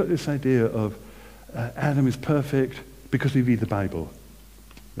 We've got this idea of Adam is perfect because we read the Bible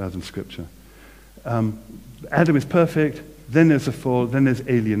rather than Scripture. Adam is perfect, then there's a fall, then there's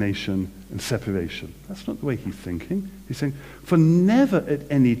alienation and separation. That's not the way he's thinking. He's saying, for never at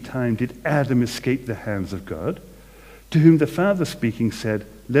any time did Adam escape the hands of God, to whom the Father speaking said,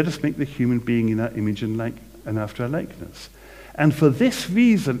 let us make the human being in our image and after our likeness. And for this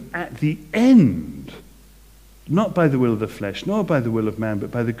reason, at the end, not by the will of the flesh, nor by the will of man,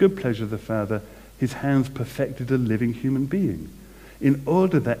 but by the good pleasure of the Father, his hands perfected a living human being, in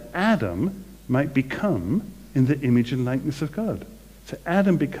order that Adam might become in the image and likeness of God. So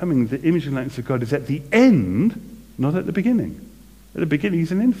Adam becoming the image and likeness of God is at the end, not at the beginning. At the beginning,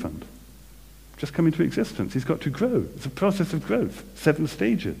 he's an infant, just come into existence. He's got to grow. It's a process of growth, 7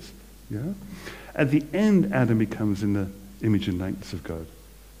 stages. Yeah? At the end, Adam becomes in the image and likeness of God.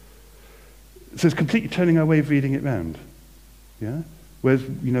 So it's completely turning our way of reading it round. Yeah? Whereas,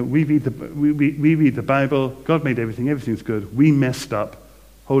 we read the Bible, God made everything, everything's good, we messed up,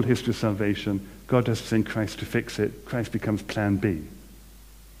 whole history of salvation, God has to send Christ to fix it, Christ becomes plan B.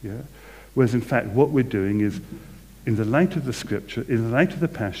 Yeah? Whereas in fact, what we're doing is, in the light of the Scripture, in the light of the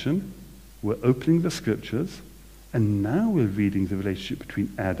Passion, we're opening the Scriptures, and now we're reading the relationship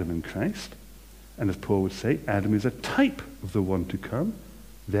between Adam and Christ. And as Paul would say, Adam is a type of the one to come,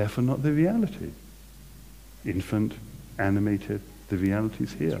 therefore not the reality. Infant, animated, the reality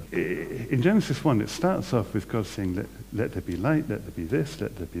is here. In Genesis 1, it starts off with God saying, let there be light, let there be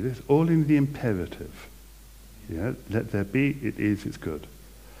this, all in the imperative. Yeah? Let there be, it is, it's good.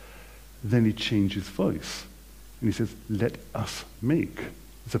 Then he changes voice, and he says, let us make.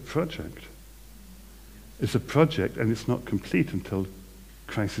 It's a project. It's a project, and it's not complete until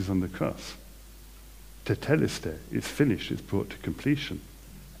Christ is on the cross. Tetelestai, it's finished, it's brought to completion.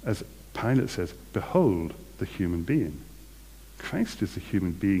 As Pilate says, behold the human being. Christ is the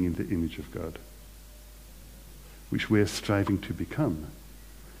human being in the image of God, which we're striving to become.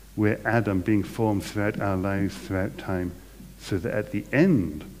 We're Adam being formed throughout our lives, throughout time, so that at the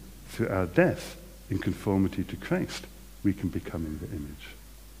end, through our death, in conformity to Christ, we can become in the image.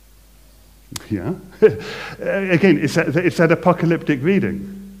 Yeah? Again, it's that apocalyptic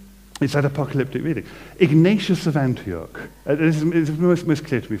reading. It's that apocalyptic reading. Ignatius of Antioch. This is most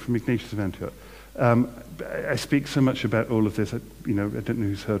clear to me from Ignatius of Antioch. I speak so much about all of this, I don't know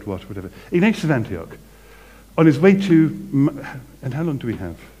who's heard what or whatever. Ignatius of Antioch, on his way to... And how long do we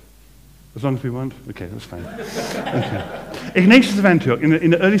have? As long as we want? Okay, that's fine. Okay. Ignatius of Antioch, in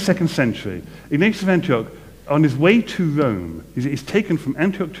the early 2nd century, Ignatius of Antioch, on his way to Rome, he's taken from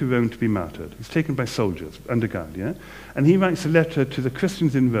Antioch to Rome to be martyred. He's taken by soldiers, under guard, yeah? And he writes a letter to the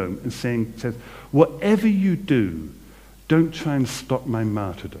Christians in Rome and says, whatever you do, don't try and stop my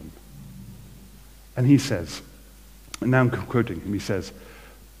martyrdom. And he says, and now I'm quoting him, he says,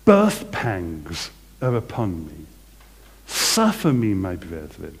 birth pangs are upon me. Suffer me, my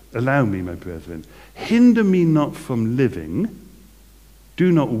brethren, allow me, my brethren, hinder me not from living,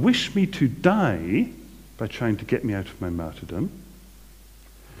 do not wish me to die by trying to get me out of my martyrdom.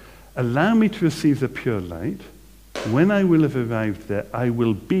 Allow me to receive the pure light. When I will have arrived there, I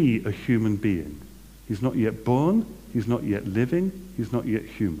will be a human being. He's not yet born, he's not yet living, he's not yet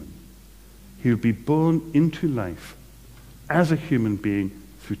human. He will be born into life as a human being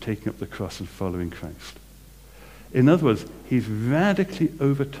through taking up the cross and following Christ. In other words, he's radically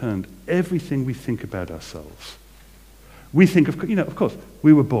overturned everything we think about ourselves. We think, of course,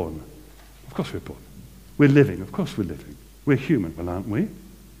 we were born. Of course we're born. We're living. Of course we're living. We're human. Well, aren't we? And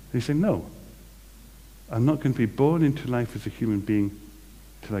you say, no. I'm not going to be born into life as a human being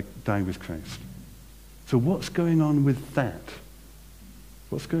till I die with Christ. So what's going on with that?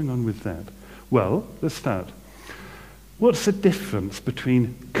 What's going on with that? Well, let's start. What's the difference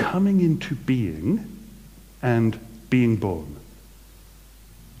between coming into being and being born?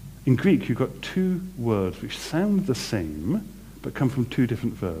 In Greek, you've got two words which sound the same, but come from two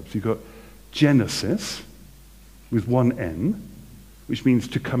different verbs. You've got genesis, with one N, which means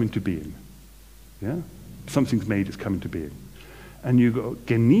to come into being. Yeah? Something's made, it's come into being. And you've got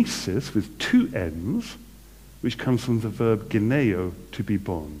genesis, with two N's, which comes from the verb geneo, to be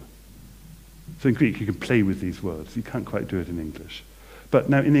born. So in Greek, you can play with these words. You can't quite do it in English. But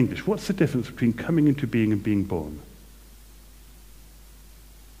now in English, what's the difference between coming into being and being born?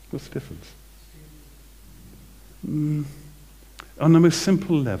 What's the difference? On the most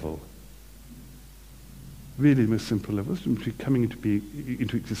simple level, really the most simple level, what's the difference between coming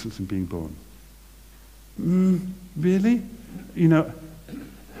into existence and being born? Really? In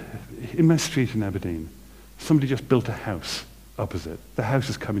my street in Aberdeen, somebody just built a house opposite. The house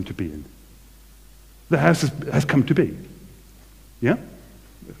has come into being. The house has come to be. Yeah?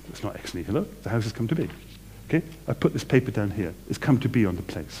 It's not ex nihilo. The house has come to be. Okay? I put this paper down here. It's come to be on the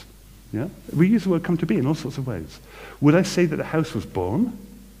place. Yeah? We use the word come to be in all sorts of ways. Would I say that the house was born?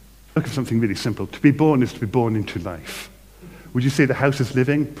 Look at something really simple. To be born is to be born into life. Would you say the house is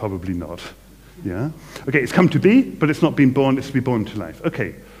living? Probably not. Yeah? Okay, it's come to be, but it's not been born, it's to be born into life.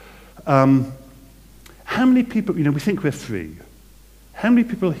 Okay. How many people, we think we're free. How many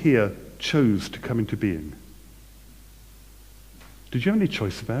people here chose to come into being? Did you have any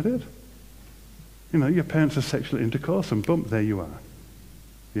choice about it? Your parents had sexual intercourse and boom, there you are.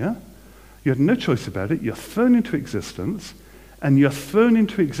 Yeah? You had no choice about it. You're thrown into existence, and you're thrown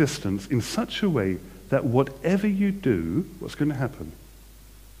into existence in such a way that whatever you do, what's going to happen?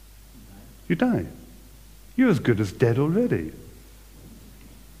 You die. You're as good as dead already.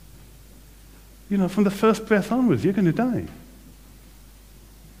 From the first breath onwards, you're going to die.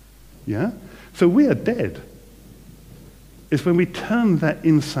 Yeah? So we are dead. It's when we turn that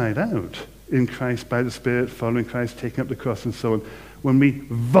inside out in Christ, by the Spirit, following Christ, taking up the cross and so on, when we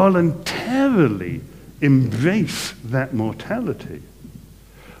voluntarily embrace that mortality,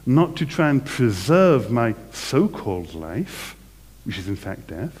 not to try and preserve my so-called life, which is in fact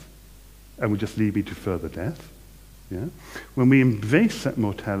death, and will just lead me to further death. Yeah? When we embrace that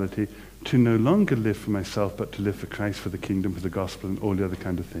mortality to no longer live for myself, but to live for Christ, for the kingdom, for the gospel, and all the other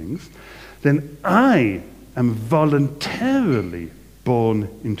kind of things, then I am voluntarily born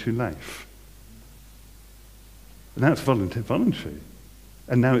into life. And now it's voluntary.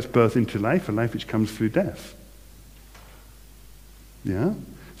 And now it's birth into life, a life which comes through death. Yeah?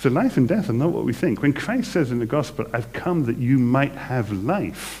 So life and death are not what we think. When Christ says in the gospel, I've come that you might have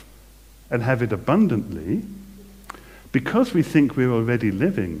life and have it abundantly, because we think we're already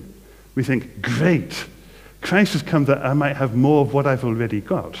living, we think, great, Christ has come that I might have more of what I've already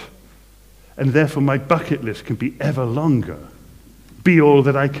got. And therefore my bucket list can be ever longer. Be all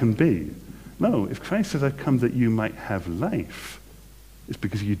that I can be. No, if Christ says I've come that you might have life, it's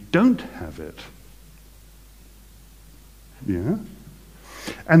because you don't have it. Yeah?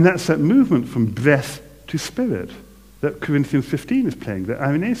 And that's that movement from breath to spirit that Corinthians 15 is playing, that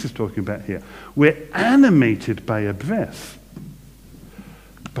Irenaeus is talking about here. We're animated by a breath.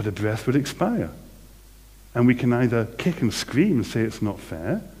 But a breath will expire. And we can either kick and scream and say it's not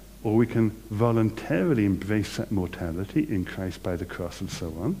fair, or we can voluntarily embrace that mortality in Christ by the cross and so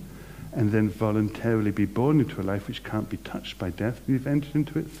on, and then voluntarily be born into a life which can't be touched by death. We've entered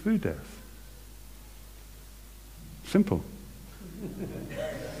into it through death. Simple.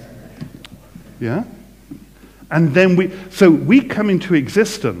 Yeah? And then we come into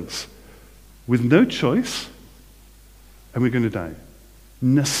existence with no choice, and we're going to die.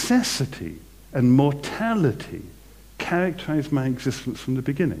 Necessity and mortality characterize my existence from the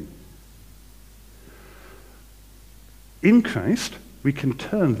beginning. In Christ, we can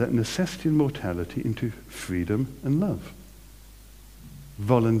turn that necessity and mortality into freedom and love.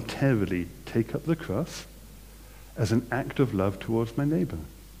 Voluntarily take up the cross as an act of love towards my neighbor.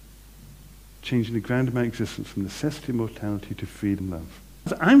 Changing the ground of my existence from necessity and mortality to freedom and love.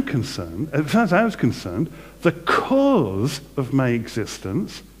 As far as I was concerned, the cause of my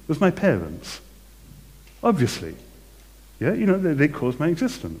existence was my parents. Obviously. Yeah, they caused my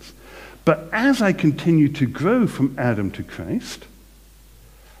existence. But as I continue to grow from Adam to Christ,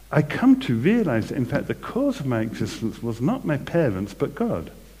 I come to realize that, in fact, the cause of my existence was not my parents, but God.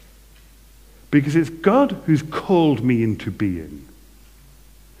 Because it's God who's called me into being.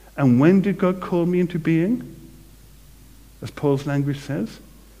 And when did God call me into being? As Paul's language says,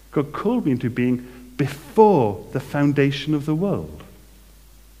 God called me into being before the foundation of the world.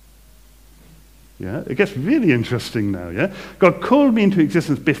 Yeah, it gets really interesting now, yeah? God called me into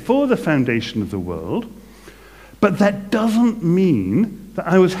existence before the foundation of the world, but that doesn't mean that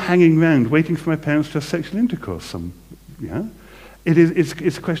I was hanging around waiting for my parents to have sexual intercourse. Yeah?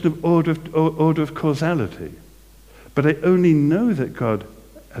 It's a question of order of causality. But I only know that God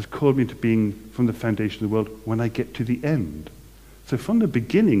has called me to being from the foundation of the world when I get to the end. So from the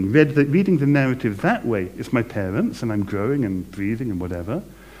beginning, reading the narrative that way is my parents, and I'm growing and breathing and whatever.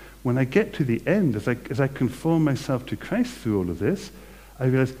 When I get to the end, as I conform myself to Christ through all of this, I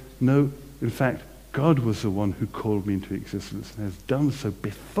realize, no, in fact, God was the one who called me into existence and has done so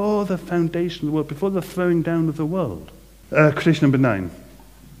before the foundation of the world, before the throwing down of the world. Quotation number 9.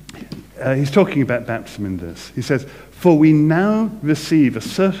 He's talking about baptism in this. He says, "For we now receive a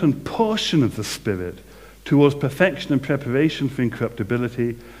certain portion of the Spirit towards perfection and preparation for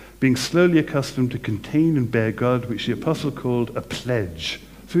incorruptibility, being slowly accustomed to contain and bear God, which the apostle called a pledge."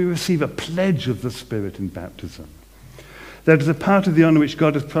 So we receive a pledge of the Spirit in baptism. That is a part of the honor which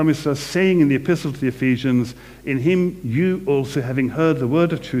God has promised us, saying in the epistle to the Ephesians, "In him you also, having heard the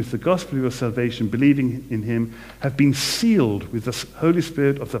word of truth, the gospel of your salvation, believing in him, have been sealed with the Holy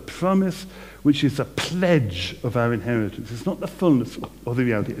Spirit of the promise, which is a pledge of our inheritance." It's not the fullness or the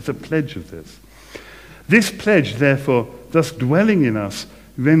reality, it's a pledge of this. "This pledge, therefore, thus dwelling in us,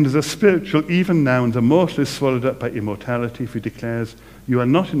 renders us spiritual even now, and the mortal is swallowed up by immortality, for he declares, 'You are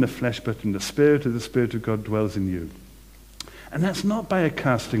not in the flesh, but in the Spirit of God dwells in you.' And that's not by a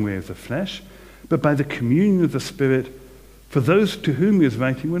casting away of the flesh, but by the communion of the Spirit. For those to whom he was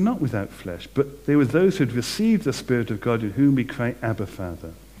writing were not without flesh, but they were those who had received the Spirit of God, in whom we cry, 'Abba,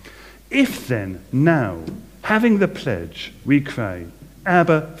 Father.' If then, now, having the pledge, we cry,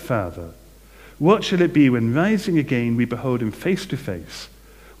 'Abba, Father,' what shall it be when rising again we behold him face to face,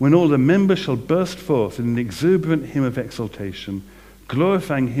 when all the members shall burst forth in an exuberant hymn of exultation,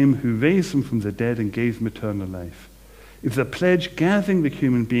 glorifying him who raised them from the dead and gave them eternal life? If the pledge gathering the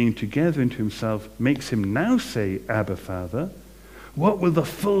human being together into himself makes him now say, 'Abba, Father,' what will the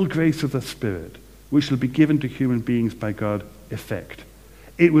full grace of the Spirit, which shall be given to human beings by God, effect?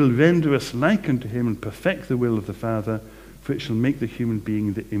 It will render us like unto him and perfect the will of the Father, for it shall make the human being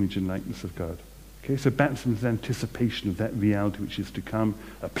in the image and likeness of God." Okay, so baptism is anticipation of that reality which is to come,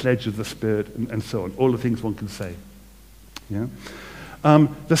 a pledge of the Spirit, and so on. All the things one can say. Yeah?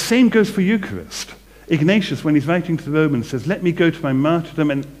 The same goes for Eucharist. Ignatius, when he's writing to the Romans, says, "Let me go to my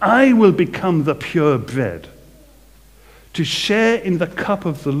martyrdom, and I will become the pure bread." To share in the cup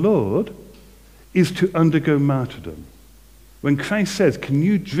of the Lord is to undergo martyrdom. When Christ says, "Can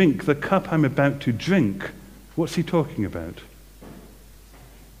you drink the cup I'm about to drink?" what's he talking about?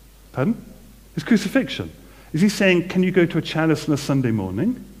 Pardon? His crucifixion. Is he saying, "Can you go to a chalice on a Sunday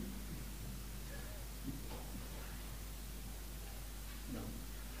morning?" No.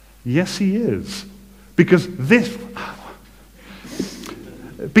 Yes, he is. Because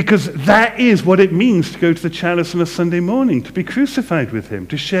that is what it means to go to the chalice on a Sunday morning, to be crucified with him,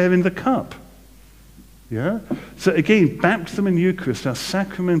 to share in the cup. Yeah? So again, baptism and Eucharist are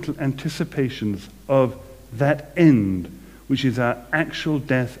sacramental anticipations of that end, which is our actual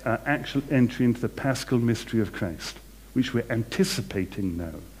death, our actual entry into the paschal mystery of Christ, which we're anticipating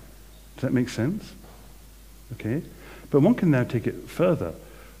now. Does that make sense? Okay? But one can now take it further.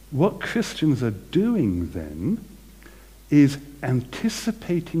 What Christians are doing then is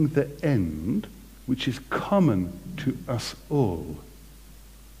anticipating the end which is common to us all.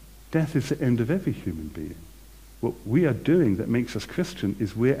 Death is the end of every human being. What we are doing that makes us Christian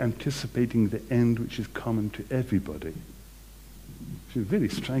is we're anticipating the end which is common to everybody. It's really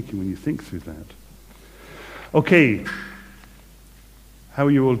striking when you think through that. Okay, how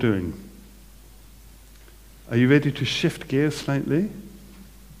are you all doing? Are you ready to shift gears slightly?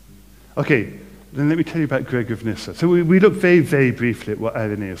 Okay, then let me tell you about Gregory of Nyssa. So we look very, very briefly at what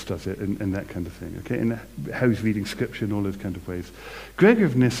Irenaeus does it and that kind of thing, okay, and how he's reading scripture in all those kind of ways. Gregory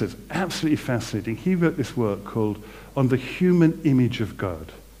of Nyssa is absolutely fascinating. He wrote this work called On the Human Image of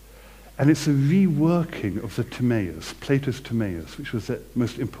God. And it's a reworking of the Timaeus, Plato's Timaeus, which was the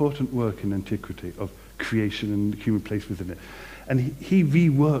most important work in antiquity of creation and the human place within it. And he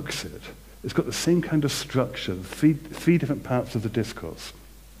reworks it. It's got the same kind of structure, three different parts of the discourse.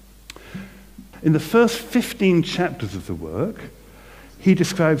 In the first 15 chapters of the work, he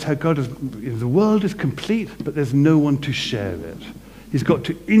describes how God is, the world is complete, but there's no one to share it. He's got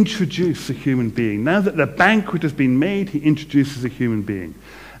to introduce a human being. Now that the banquet has been made, he introduces a human being.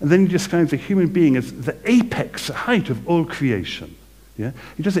 And then he describes a human being as the apex, the height of all creation. Yeah?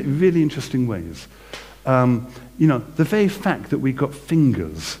 He does it in really interesting ways. The very fact that we've got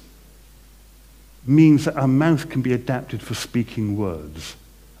fingers means that our mouth can be adapted for speaking words,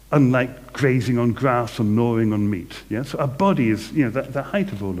 unlike grazing on grass or gnawing on meat. Yeah? So our body is, the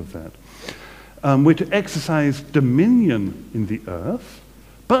height of all of that. We're to exercise dominion in the earth,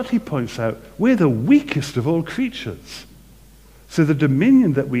 but he points out we're the weakest of all creatures. So the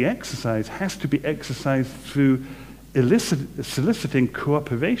dominion that we exercise has to be exercised through soliciting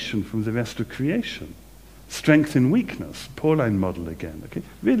cooperation from the rest of creation. Strength in weakness, Pauline model again. Okay?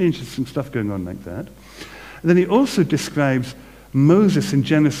 Really interesting stuff going on like that. And then he also describes Moses in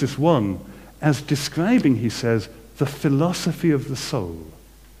Genesis 1 as describing, he says, the philosophy of the soul.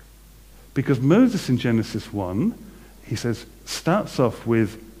 Because Moses in Genesis 1, he says, starts off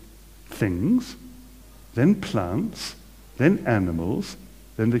with things, then plants, then animals,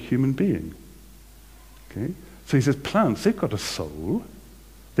 then the human being. Okay? So he says plants, they've got a soul,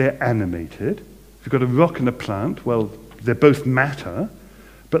 they're animated. If you've got a rock and a plant, well, they're both matter,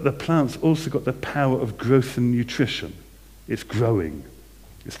 but the plant's also got the power of growth and nutrition. It's growing.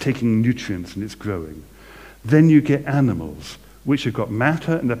 It's taking nutrients and it's growing. Then you get animals, which have got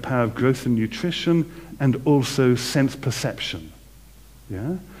matter and the power of growth and nutrition and also sense perception.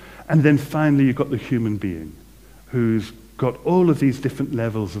 Yeah? And then finally you've got the human being, who's got all of these different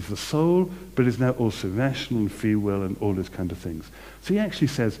levels of the soul, but is now also rational and free will and all those kind of things. So he actually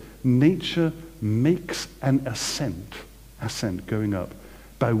says nature makes an ascent going up,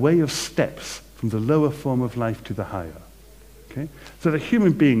 by way of steps from the lower form of life to the higher. Okay? So the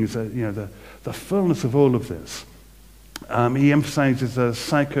human being is the fullness of all of this. He emphasizes the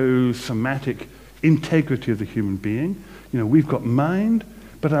psychosomatic integrity of the human being. We've got mind,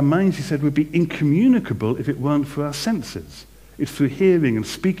 but our minds, he said, would be incommunicable if it weren't for our senses. It's through hearing and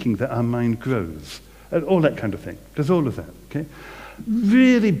speaking that our mind grows. And all that kind of thing. Does all of that. Okay?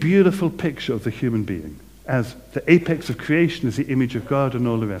 Really beautiful picture of the human being as the apex of creation, as the image of God and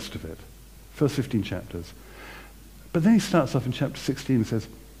all the rest of it. First 15 chapters. But then he starts off in chapter 16 and says,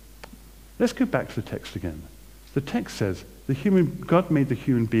 let's go back to the text again. The text says, God made the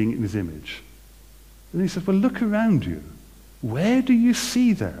human being in his image. And he says, well, look around you. Where do you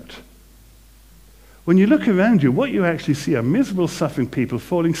see that? When you look around you, what you actually see are miserable, suffering people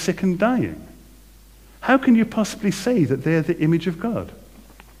falling sick and dying. How can you possibly say that they're the image of God?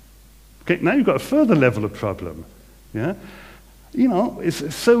 Okay, now you've got a further level of problem. Yeah?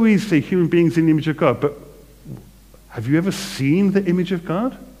 It's so easy to say human beings in the image of God, but have you ever seen the image of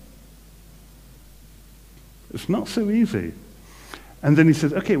God? It's not so easy. And then he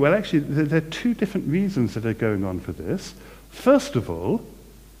says, okay, well, actually, there are two different reasons that are going on for this. First of all,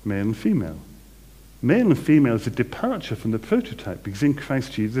 male and female. Male and female is a departure from the prototype, because in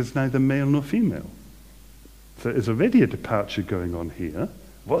Christ Jesus there's neither male nor female. So there's already a departure going on here.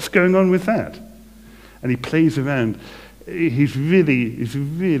 What's going on with that? And he plays around. He's a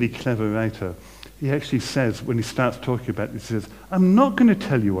really clever writer. He actually says, when he starts talking about it, he says, I'm not going to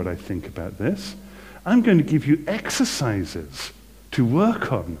tell you what I think about this. I'm going to give you exercises to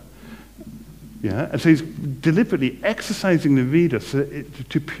work on. Yeah? And so he's deliberately exercising the reader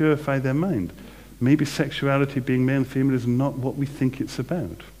to purify their mind. Maybe sexuality, being male and female, is not what we think it's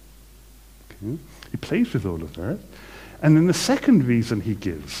about. Okay? He plays with all of that. And then the second reason he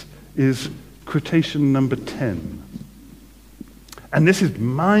gives is quotation number 10. And this is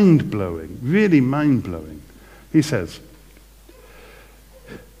mind-blowing, really mind-blowing. He says,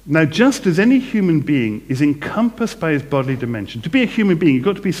 Now, just as any human being is encompassed by his bodily dimension, to be a human being, you've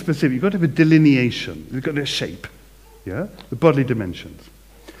got to be specific, you've got to have a delineation, you've got to have a shape, yeah? The bodily dimensions.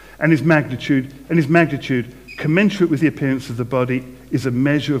 And his magnitude, commensurate with the appearance of the body, is a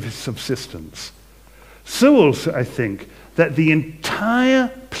measure of his subsistence. So also, I think, that the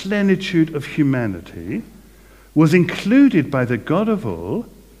entire plenitude of humanity was included by the God of all,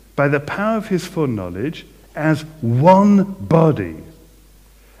 by the power of his foreknowledge, as one body.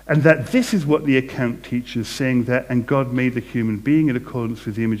 And that this is what the account teaches, saying that, and God made the human being in accordance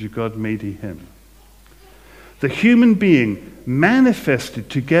with the image of God made he him. The human being manifested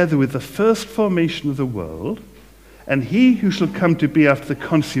together with the first formation of the world, and he who shall come to be after the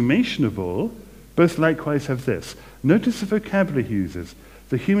consummation of all, both likewise have this. Notice the vocabulary he uses.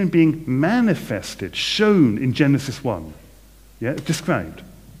 The human being manifested, shown in Genesis 1. Yeah, described.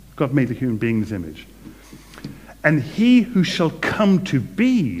 God made the human being in his image. And he who shall come to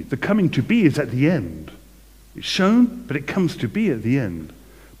be, the coming to be is at the end. It's shown, but it comes to be at the end.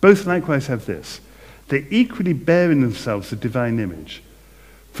 Both likewise have this. They equally bear in themselves the divine image.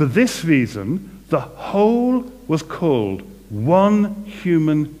 For this reason, the whole was called one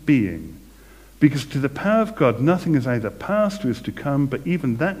human being. Because to the power of God, nothing is either past or is to come, but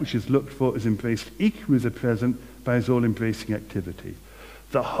even that which is looked for is embraced equally with the present by his all-embracing activity.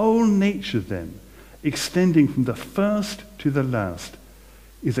 The whole nature, then, extending from the first to the last,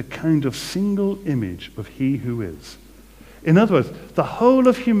 is a kind of single image of he who is. In other words, the whole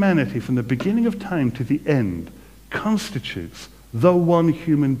of humanity from the beginning of time to the end constitutes the one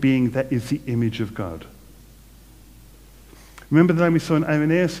human being that is the image of God. Remember the line we saw in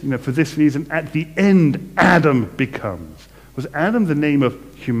Irenaeus? For this reason, at the end, Adam becomes. Was Adam the name of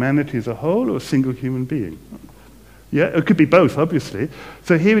humanity as a whole or a single human being? Yeah, it could be both, obviously.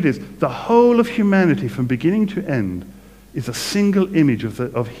 So here it is. The whole of humanity from beginning to end is a single image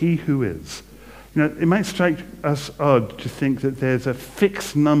of he who is. It might strike us odd to think that there's a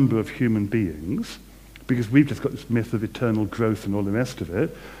fixed number of human beings, because we've just got this myth of eternal growth and all the rest of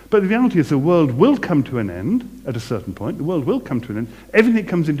it. But the reality is the world will come to an end at a certain point. The world will come to an end. Everything that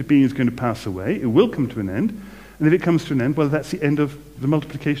comes into being is going to pass away. It will come to an end. And if it comes to an end, well, that's the end of the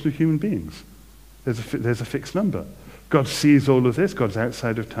multiplication of human beings. There's a fixed number. God sees all of this. God's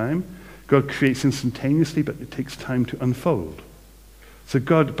outside of time. God creates instantaneously, but it takes time to unfold. So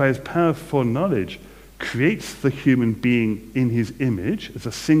God, by his power of foreknowledge, creates the human being in his image as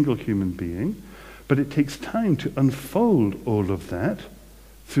a single human being, but it takes time to unfold all of that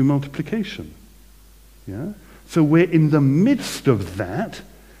through multiplication. Yeah? So we're in the midst of that,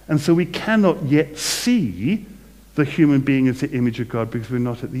 and so we cannot yet see the human being as the image of God because we're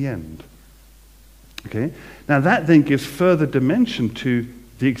not at the end. Okay? Now that then gives further dimension to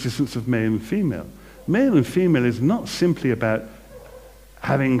the existence of male and female. Male and female is not simply about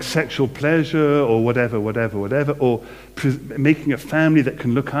having sexual pleasure or whatever, or making a family that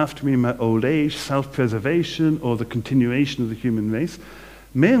can look after me in my old age, self-preservation, or the continuation of the human race.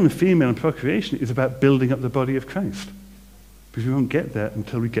 Male and female and procreation is about building up the body of Christ. Because we won't get there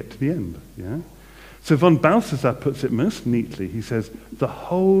until we get to the end. Yeah? So von Balthasar puts it most neatly. He says, the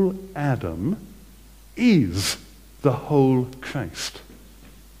whole Adam is the whole Christ.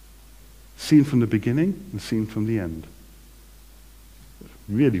 Seen from the beginning and seen from the end.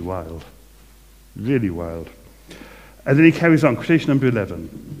 Really wild. Really wild. And then he carries on, quotation number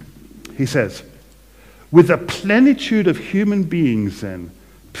 11. He says, with the plenitude of human beings then,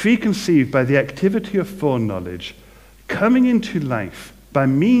 preconceived by the activity of foreknowledge, coming into life by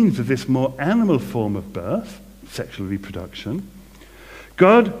means of this more animal form of birth, sexual reproduction,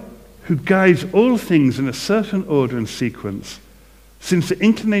 God, who guides all things in a certain order and sequence, since the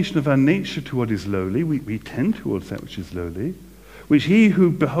inclination of our nature to what is lowly, we tend towards that which is lowly, which he who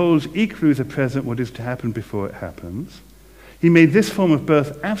beholds equally with the present what is to happen before it happens, he made this form of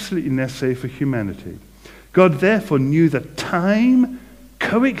birth absolutely necessary for humanity. God therefore knew that time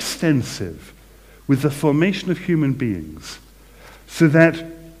coextensive with the formation of human beings, so that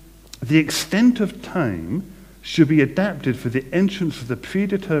the extent of time should be adapted for the entrance of the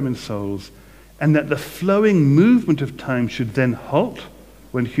predetermined souls, and that the flowing movement of time should then halt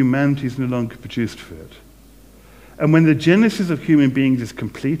when humanity is no longer produced for it. And when the genesis of human beings is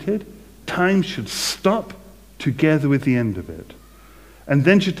completed, time should stop together with the end of it. And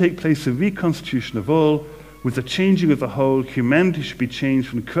then should take place the reconstitution of all. With the changing of the whole, humanity should be changed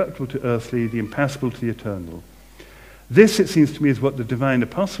from the corruptible to earthly, the impassible to the eternal. This, it seems to me, is what the divine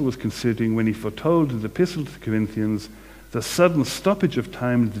apostle was considering when he foretold in the epistle to the Corinthians the sudden stoppage of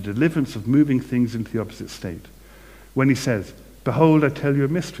time and the deliverance of moving things into the opposite state. When he says, behold, I tell you a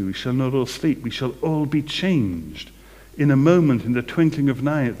mystery, we shall not all sleep, we shall all be changed in a moment, in the twinkling of an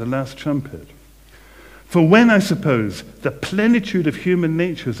eye at the last trumpet. For when, I suppose, the plenitude of human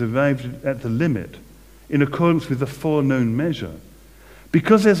nature has arrived at the limit, in accordance with the foreknown measure,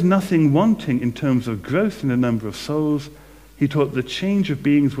 because there's nothing wanting in terms of growth in the number of souls, he taught the change of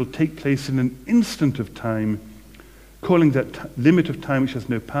beings will take place in an instant of time, calling that limit of time which has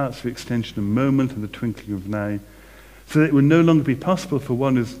no parts for extension of moment and the twinkling of an eye, so that it will no longer be possible for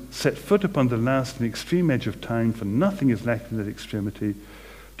one who has set foot upon the last and extreme edge of time, for nothing is lacking in that extremity,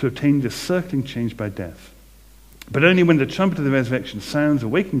 to obtain this circling change by death. But only when the trumpet of the resurrection sounds,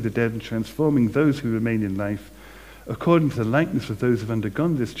 awakening the dead and transforming those who remain in life, according to the likeness of those who have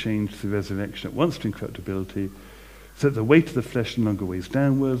undergone this change through resurrection at once to incorruptibility, so that the weight of the flesh no longer weighs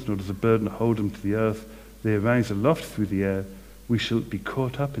downwards, nor does a burden hold them to the earth. They arise aloft through the air. We shall be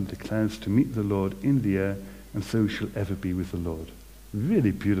caught up into clouds to meet the Lord in the air, and so we shall ever be with the Lord.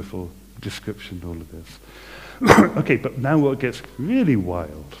 Really beautiful description, all of this. Okay, but now what gets really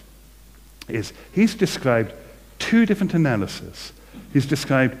wild is he's described two different analyses. He's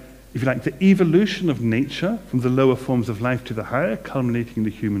described, if you like, the evolution of nature from the lower forms of life to the higher, culminating in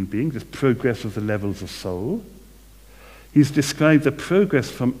the human being, this progress of the levels of soul. He's described the progress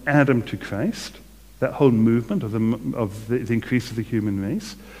from Adam to Christ, that whole movement of the increase of the human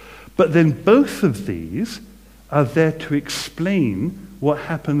race. But then both of these are there to explain what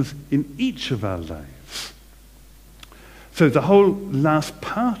happens in each of our lives. So the whole last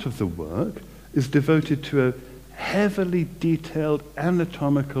part of the work is devoted to a heavily detailed,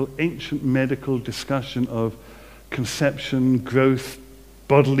 anatomical, ancient medical discussion of conception, growth,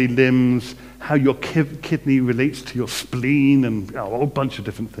 bodily limbs, how your kidney relates to your spleen, and a whole bunch of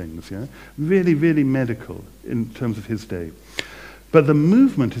different things. Yeah? Really, really medical in terms of his day. But the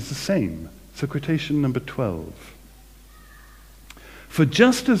movement is the same. So quotation number 12. For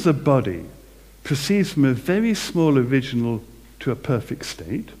just as the body proceeds from a very small original to a perfect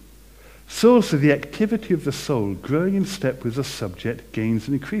state, so also the activity of the soul, growing in step with the subject, gains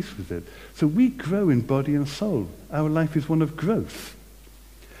and increases with it. So we grow in body and soul. Our life is one of growth.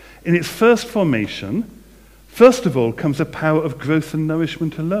 In its first formation, first of all comes a power of growth and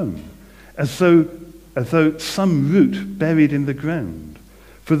nourishment alone, as though some root buried in the ground.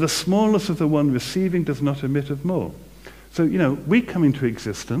 For the smallness of the one receiving does not admit of more. So, we come into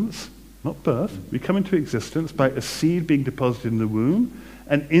existence, not birth, we come into existence by a seed being deposited in the womb,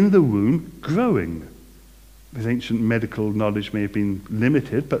 and in the womb growing. His ancient medical knowledge may have been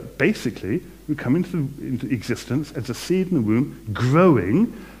limited, but basically we come into existence as a seed in the womb,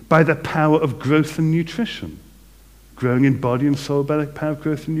 growing by the power of growth and nutrition. Growing in body and soul by the power of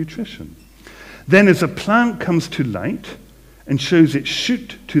growth and nutrition. Then as a plant comes to light and shows its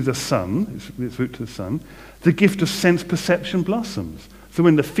shoot to the sun, its root to the sun, the gift of sense perception blossoms. So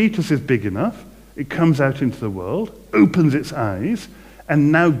when the fetus is big enough, it comes out into the world, opens its eyes,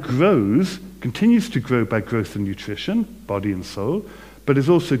 and now grows, continues to grow by growth and nutrition, body and soul, but is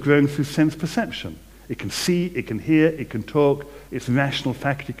also growing through sense perception. It can see, it can hear, it can talk, its rational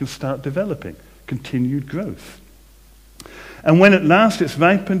faculty can start developing. Continued growth. And when at last it's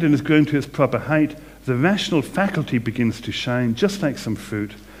ripened and has grown to its proper height, the rational faculty begins to shine, just like some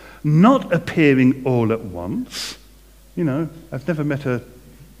fruit, not appearing all at once. I've never met a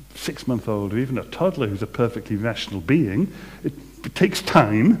 6-month-old or even a toddler who's a perfectly rational being. It takes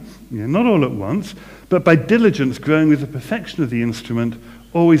time, not all at once, but by diligence growing with the perfection of the instrument,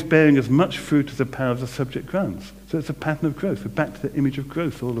 always bearing as much fruit as the power of the subject grants. So it's a pattern of growth. We're back to the image of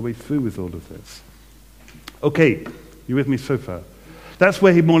growth all the way through with all of this. Okay, you with me so far? That's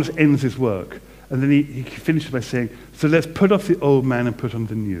where he more or less ends his work. And then he finishes by saying, so let's put off the old man and put on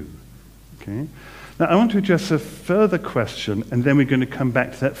the new. Okay? Now I want to address a further question, and then we're going to come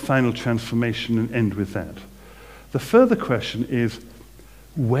back to that final transformation and end with that. The further question is,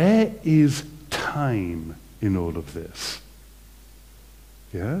 where is time in all of this?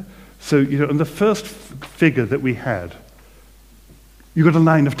 Yeah? So, on the first figure that we had, you got a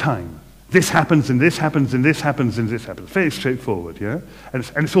line of time. This happens, and this happens, and this happens, and this happens. Very straightforward, yeah? And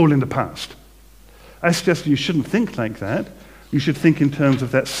it's all in the past. I suggest you shouldn't think like that. You should think in terms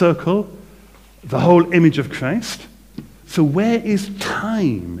of that circle, the whole image of Christ. So where is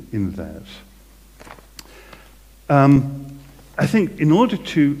time in that? I think in order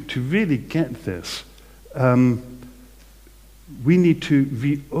to really get this, we need to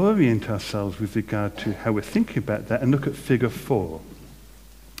reorient ourselves with regard to how we're thinking about that and look at figure 4.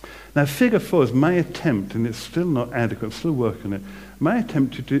 Now, figure 4 is my attempt, and it's still not adequate, I'm still working on it, my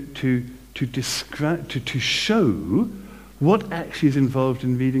attempt to describe, to show what actually is involved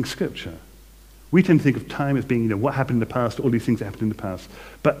in reading Scripture. We tend to think of time as being, what happened in the past, all these things that happened in the past.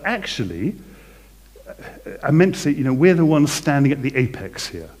 But actually, I meant to say, we're the ones standing at the apex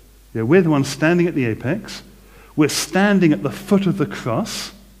here. Yeah, we're the ones standing at the apex. We're standing at the foot of the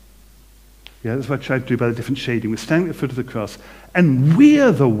cross. Yeah, that's what I tried to do by the different shading. We're standing at the foot of the cross, and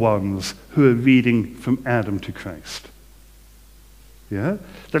we're the ones who are reading from Adam to Christ. Yeah?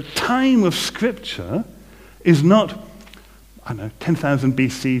 The time of Scripture is not, 10,000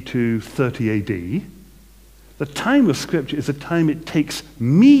 BC to 30 AD. The time of Scripture is the time it takes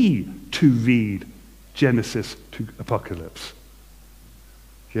me to read Genesis to Apocalypse.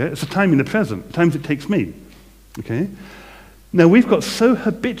 Yeah? It's the time in the present, the times it takes me. Okay? Now, we've got so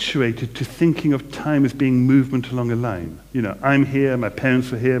habituated to thinking of time as being movement along a line. I'm here, my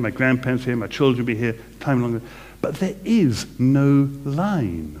parents were here, my grandparents were here, my children will be here, time along the line. But there is no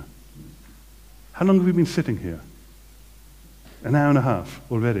line. How long have we been sitting here? An hour and a half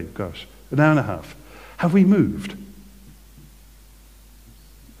already, gosh. An hour and a half. Have we moved?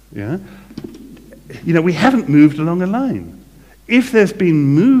 Yeah? We haven't moved along a line. If there's been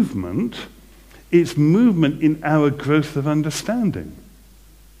movement, it's movement in our growth of understanding.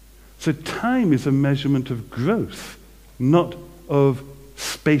 So time is a measurement of growth, not of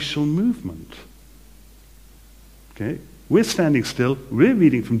spatial movement. Okay? We're standing still, we're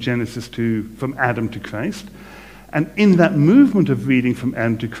reading from from Adam to Christ, and in that movement of reading from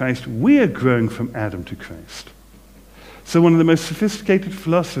Adam to Christ, we're growing from Adam to Christ. So one of the most sophisticated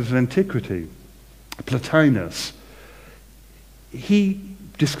philosophers of antiquity, Plotinus, he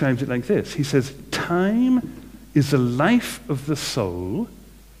describes it like this. He says, time is the life of the soul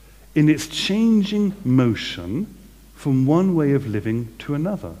in its changing motion from one way of living to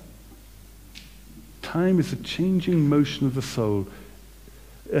another. Time is a changing motion of the soul.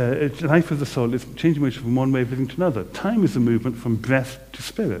 It's life of the soul is changing motion from one way of living to another. Time is the movement from breath to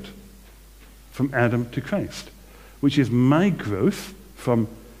spirit, from Adam to Christ, which is my growth from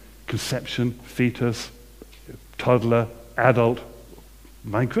conception, fetus, toddler, adult,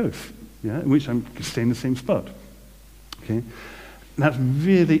 my growth, in which I'm staying in the same spot. Okay? And that's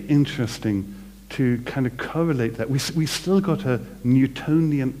really interesting to kind of correlate that. We still got a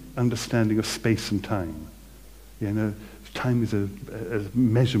Newtonian understanding of space and time. Time is a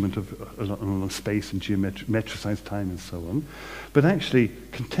measurement of along space and geometricized time and so on. But actually,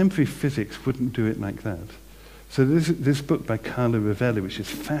 contemporary physics wouldn't do it like that. So this book by Carlo Rovelli, which is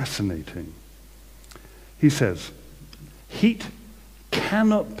fascinating. He says, heat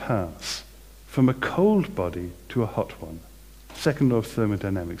cannot pass from a cold body to a hot one. Second law of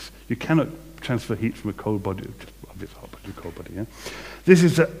thermodynamics. You cannot transfer heat from a cold body to a cold body. Yeah? This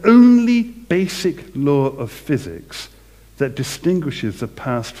is the only basic law of physics that distinguishes the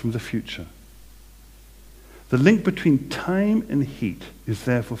past from the future. The link between time and heat is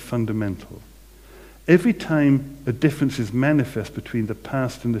therefore fundamental. Every time a difference is manifest between the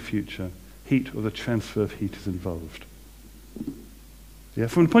past and the future, heat or the transfer of heat is involved. Yeah,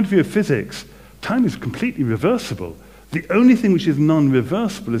 from the point of view of physics, time is completely reversible. The only thing which is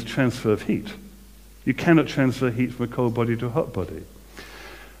non-reversible is transfer of heat. You cannot transfer heat from a cold body to a hot body.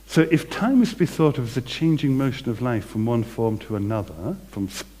 So if time is to be thought of as a changing motion of life from one form to another, from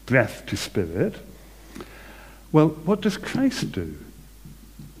breath to spirit, well, what does Christ do?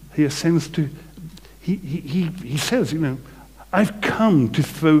 He ascends to, he says, I've come to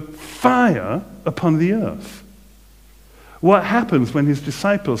throw fire upon the earth. What happens when his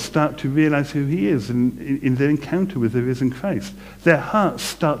disciples start to realize who he is in their encounter with the risen Christ? Their hearts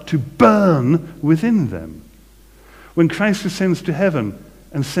start to burn within them. When Christ ascends to heaven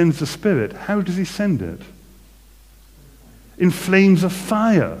and sends the Spirit, how does he send it? In flames of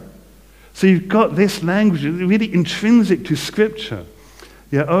fire. So you've got this language, really intrinsic to Scripture.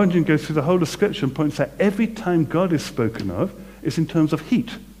 Yeah, Origen goes through the whole of Scripture and points out every time God is spoken of, it's in terms of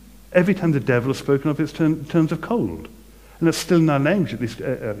heat. Every time the devil is spoken of, it's in terms of cold. And that's still in our language, at least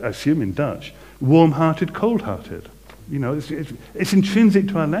I assume in Dutch. Warm-hearted, cold-hearted. It's intrinsic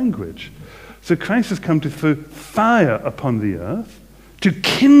to our language. So Christ has come to throw fire upon the earth, to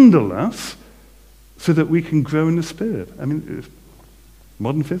kindle us, so that we can grow in the Spirit. I mean,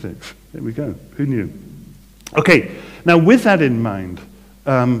 modern physics. There we go. Who knew? Okay, now with that in mind,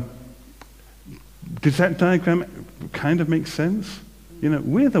 does that diagram kind of make sense?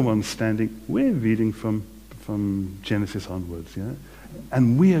 We're the ones standing, we're reading from Genesis onwards, yeah?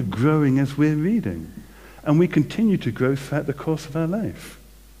 And we are growing as we're reading. And we continue to grow throughout the course of our life.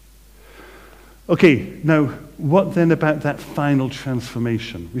 Okay, now, what then about that final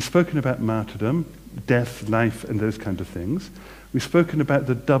transformation? We've spoken about martyrdom, death, life, and those kind of things. We've spoken about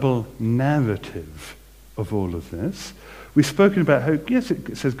the double narrative of all of this. We've spoken about how, yes,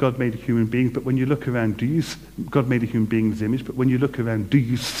 it says God made a human being, but when you look around, God made a human being in his image, but when you look around, do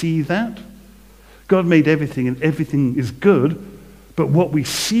you see that? God made everything and everything is good, but what we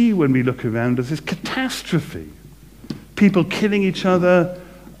see when we look around us is catastrophe. People killing each other,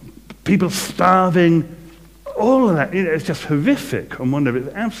 people starving, all of that. It's just horrific on one level.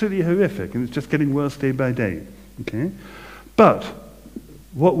 It's absolutely horrific, and it's just getting worse day by day. Okay? But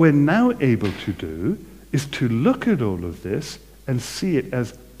what we're now able to do is to look at all of this and see it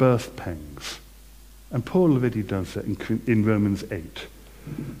as birth pangs. And Paul already does that in Romans 8.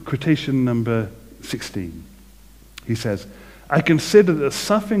 Quotation number 16. He says, I consider that the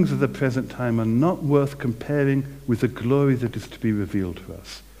sufferings of the present time are not worth comparing with the glory that is to be revealed to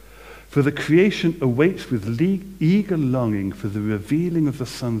us. For the creation awaits with eager longing for the revealing of the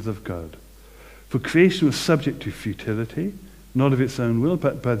sons of God. For creation was subject to futility, not of its own will,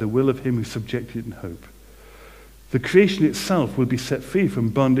 but by the will of him who subjected it in hope. The creation itself will be set free from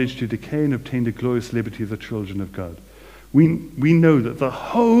bondage to decay and obtain the glorious liberty of the children of God. We know that the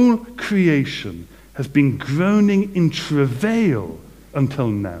whole creation has been groaning in travail until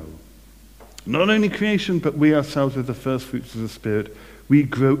now. Not only creation, but we ourselves with the first fruits of the Spirit, we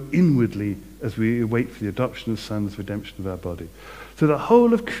grow inwardly as we await for the adoption of sons, redemption of our body. So the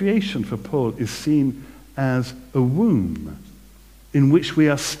whole of creation for Paul is seen as a womb in which we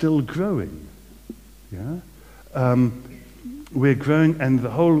are still growing. Yeah? We're growing, and the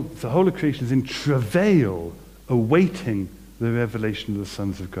whole of creation is in travail, awaiting the revelation of the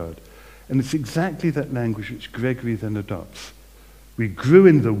sons of God. And it's exactly that language which Gregory then adopts. We grew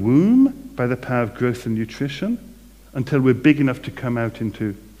in the womb by the power of growth and nutrition until we're big enough to come out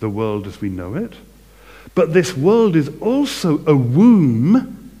into the world as we know it. But this world is also a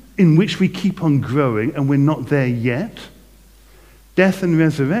womb in which we keep on growing, and we're not there yet. Death and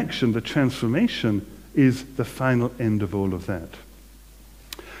resurrection, the transformation, is the final end of all of that.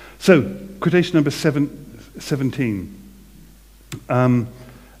 So, quotation number 17.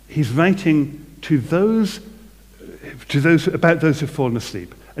 He's writing to those about those who've fallen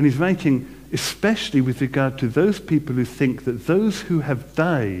asleep. And he's writing especially with regard to those people who think that those who have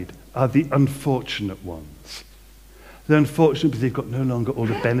died are the unfortunate ones. They're unfortunate because they've got no longer all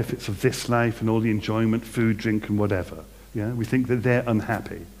the benefits of this life and all the enjoyment, food, drink, and whatever. Yeah? We think that they're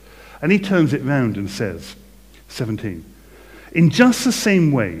unhappy. And he turns it round and says, 17, in just the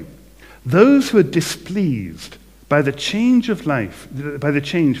same way, those who are displeased by the change of life, by the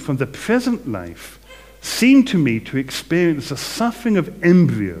change from the present life, seem to me to experience the suffering of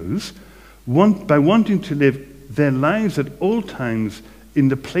embryos by wanting to live their lives at all times in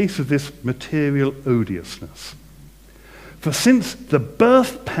the place of this material odiousness. For since the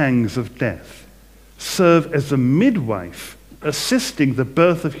birth pangs of death serve as a midwife assisting the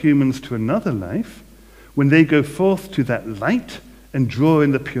birth of humans to another life, when they go forth to that light and draw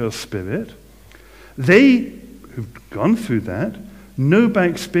in the pure spirit, they who've gone through that know by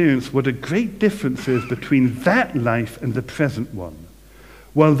experience what a great difference there is between that life and the present one,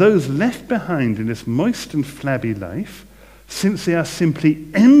 while those left behind in this moist and flabby life, since they are simply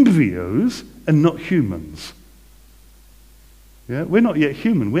embryos and not humans. Yeah? We're not yet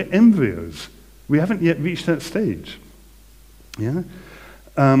human, we're embryos. We haven't yet reached that stage. Yeah?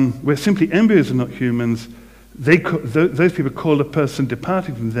 We're simply embryos and not humans. Those people call a person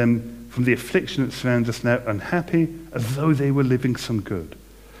departing from them, from the affliction that surrounds us now, unhappy, as though they were living some good.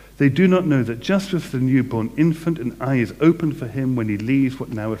 They do not know that just as the newborn infant, an eye is opened for him when he leaves what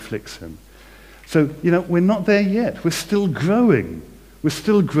now afflicts him. So, we're not there yet. We're still growing. We're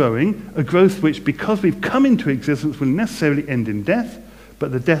still growing, a growth which, because we've come into existence, will necessarily end in death,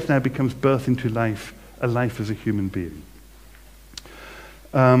 but the death now becomes birth into life, a life as a human being.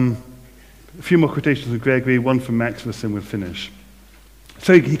 A few more quotations of Gregory, one from Maximus, and we'll finish.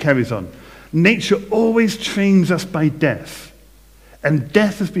 So he carries on. Nature always trains us by death, and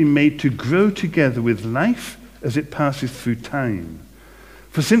death has been made to grow together with life as it passes through time.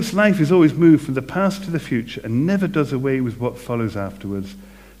 For since life is always moved from the past to the future and never does away with what follows afterwards,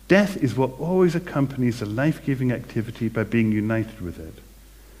 death is what always accompanies the life-giving activity by being united with it.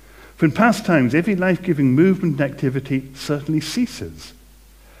 For in past times, every life-giving movement and activity certainly ceases.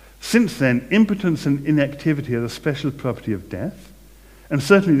 Since then, impotence and inactivity are the special property of death, and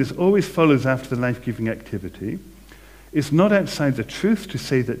certainly this always follows after the life-giving activity. It's not outside the truth to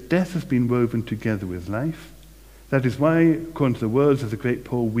say that death has been woven together with life. That is why, according to the words of the great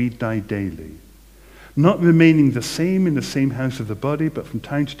Paul, we die daily. Not remaining the same in the same house of the body, but from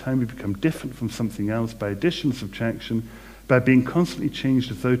time to time we become different from something else by addition and subtraction, by being constantly changed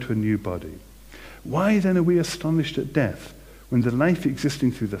as though to a new body. Why then are we astonished at death, when the life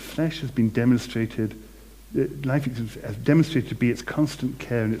existing through the flesh has been demonstrated, life has demonstrated to be its constant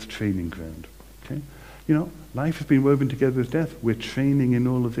care and its training ground? Okay? Life has been woven together with death. We're training in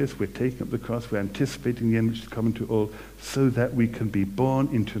all of this. We're taking up the cross. We're anticipating the end which is common to all so that we can be born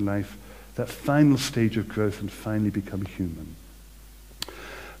into life, that final stage of growth, and finally become human.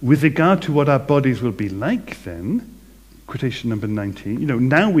 With regard to what our bodies will be like then, quotation number 19,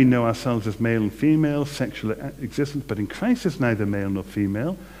 now we know ourselves as male and female, sexual existence, but in Christ is neither male nor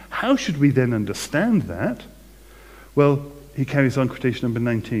female. How should we then understand that? Well, he carries on, quotation number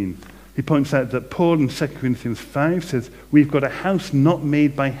 19. He points out that Paul in 2 Corinthians 5 says, we've got a house not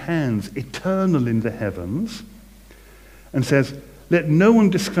made by hands, eternal in the heavens, and says, let no one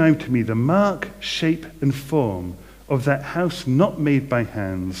describe to me the mark, shape, and form of that house not made by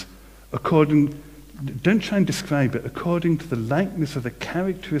hands, don't try and describe it, according to the likeness of the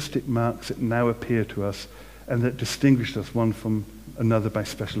characteristic marks that now appear to us and that distinguish us one from another by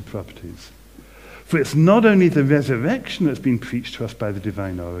special properties. For it's not only the resurrection that's been preached to us by the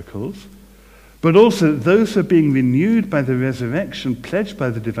divine oracles, but also those who are being renewed by the resurrection pledged by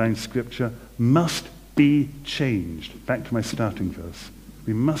the divine scripture must be changed. Back to my starting verse.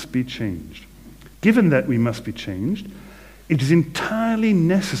 We must be changed. Given that we must be changed, it is entirely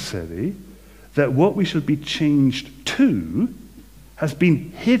necessary that what we should be changed to has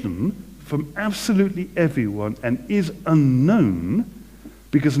been hidden from absolutely everyone and is unknown,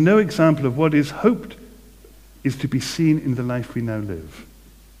 because no example of what is hoped is to be seen in the life we now live.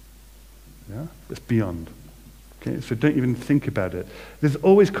 Yeah? It's beyond. Okay? So don't even think about it. There's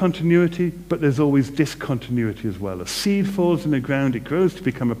always continuity, but there's always discontinuity as well. A seed falls in the ground, it grows to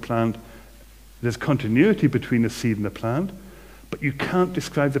become a plant. There's continuity between the seed and the plant, but you can't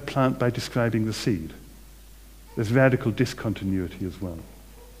describe the plant by describing the seed. There's radical discontinuity as well.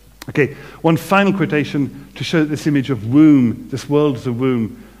 Okay, one final quotation to show that this image of womb, this world as a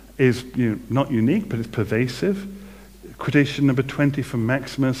womb, is not unique, but it's pervasive. Quotation number 20 from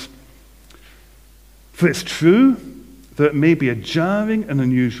Maximus. For it's true, though it may be a jarring and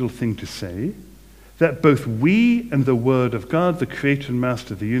unusual thing to say, that both we and the Word of God, the Creator and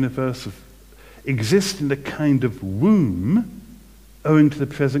Master of the universe, exist in a kind of womb owing to the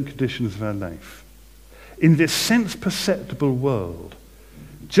present conditions of our life. In this sense-perceptible world,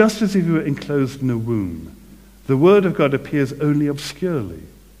 just as if we were enclosed in a womb, the Word of God appears only obscurely,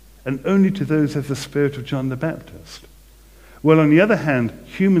 and only to those of the spirit of John the Baptist. While on the other hand,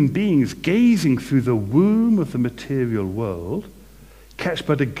 human beings gazing through the womb of the material world catch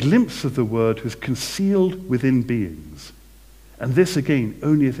but a glimpse of the Word who is concealed within beings. And this again,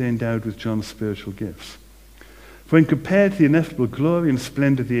 only if they're endowed with John's spiritual gifts. For when compared to the ineffable glory and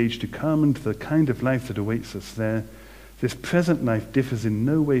splendor of the age to come and to the kind of life that awaits us there, this present life differs in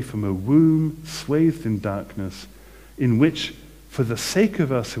no way from a womb swathed in darkness, in which, for the sake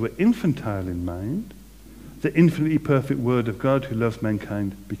of us who are infantile in mind, the infinitely perfect Word of God who loves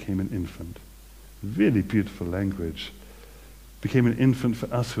mankind became an infant. Really beautiful language. Became an infant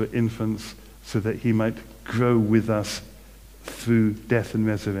for us who are infants, so that he might grow with us through death and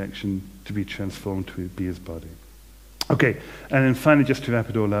resurrection to be transformed to be his body. Okay, and then finally, just to wrap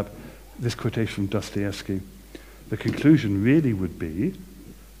it all up, this quotation from Dostoevsky. The conclusion really would be,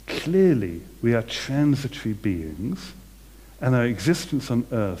 clearly we are transitory beings, and our existence on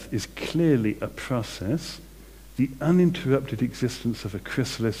earth is clearly a process, the uninterrupted existence of a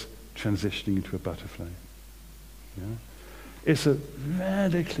chrysalis transitioning into a butterfly. Yeah? It's a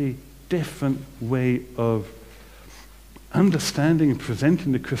radically different way of understanding and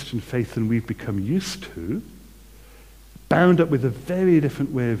presenting the Christian faith than we've become used to, bound up with a very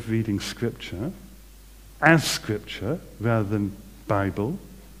different way of reading Scripture, as Scripture rather than Bible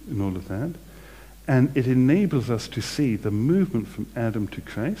and all of that. And it enables us to see the movement from Adam to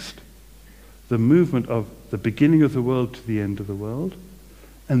Christ, the movement of the beginning of the world to the end of the world,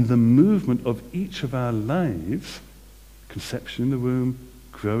 and the movement of each of our lives, conception in the womb,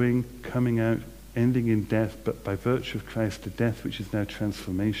 growing, coming out, ending in death, but by virtue of Christ to death, which is now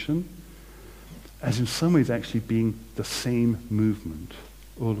transformation, as in some ways actually being the same movement,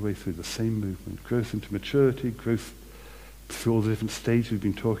 all the way through, the same movement. Growth into maturity, growth through all the different stages we've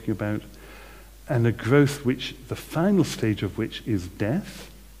been talking about, and a growth which, the final stage of which is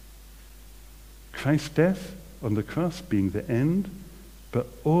death, Christ's death on the cross being the end, but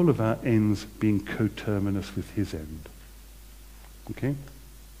all of our ends being coterminous with his end. Okay?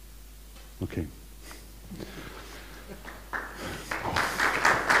 Okay.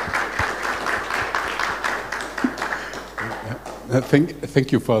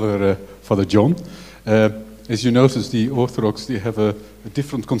 Thank you, Father John. As you notice, the Orthodox, they have a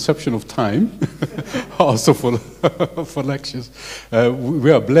different conception of time, also for lectures.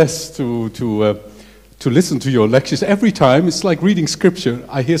 We are blessed to listen to your lectures. Every time, it's like reading Scripture.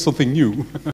 I hear something new.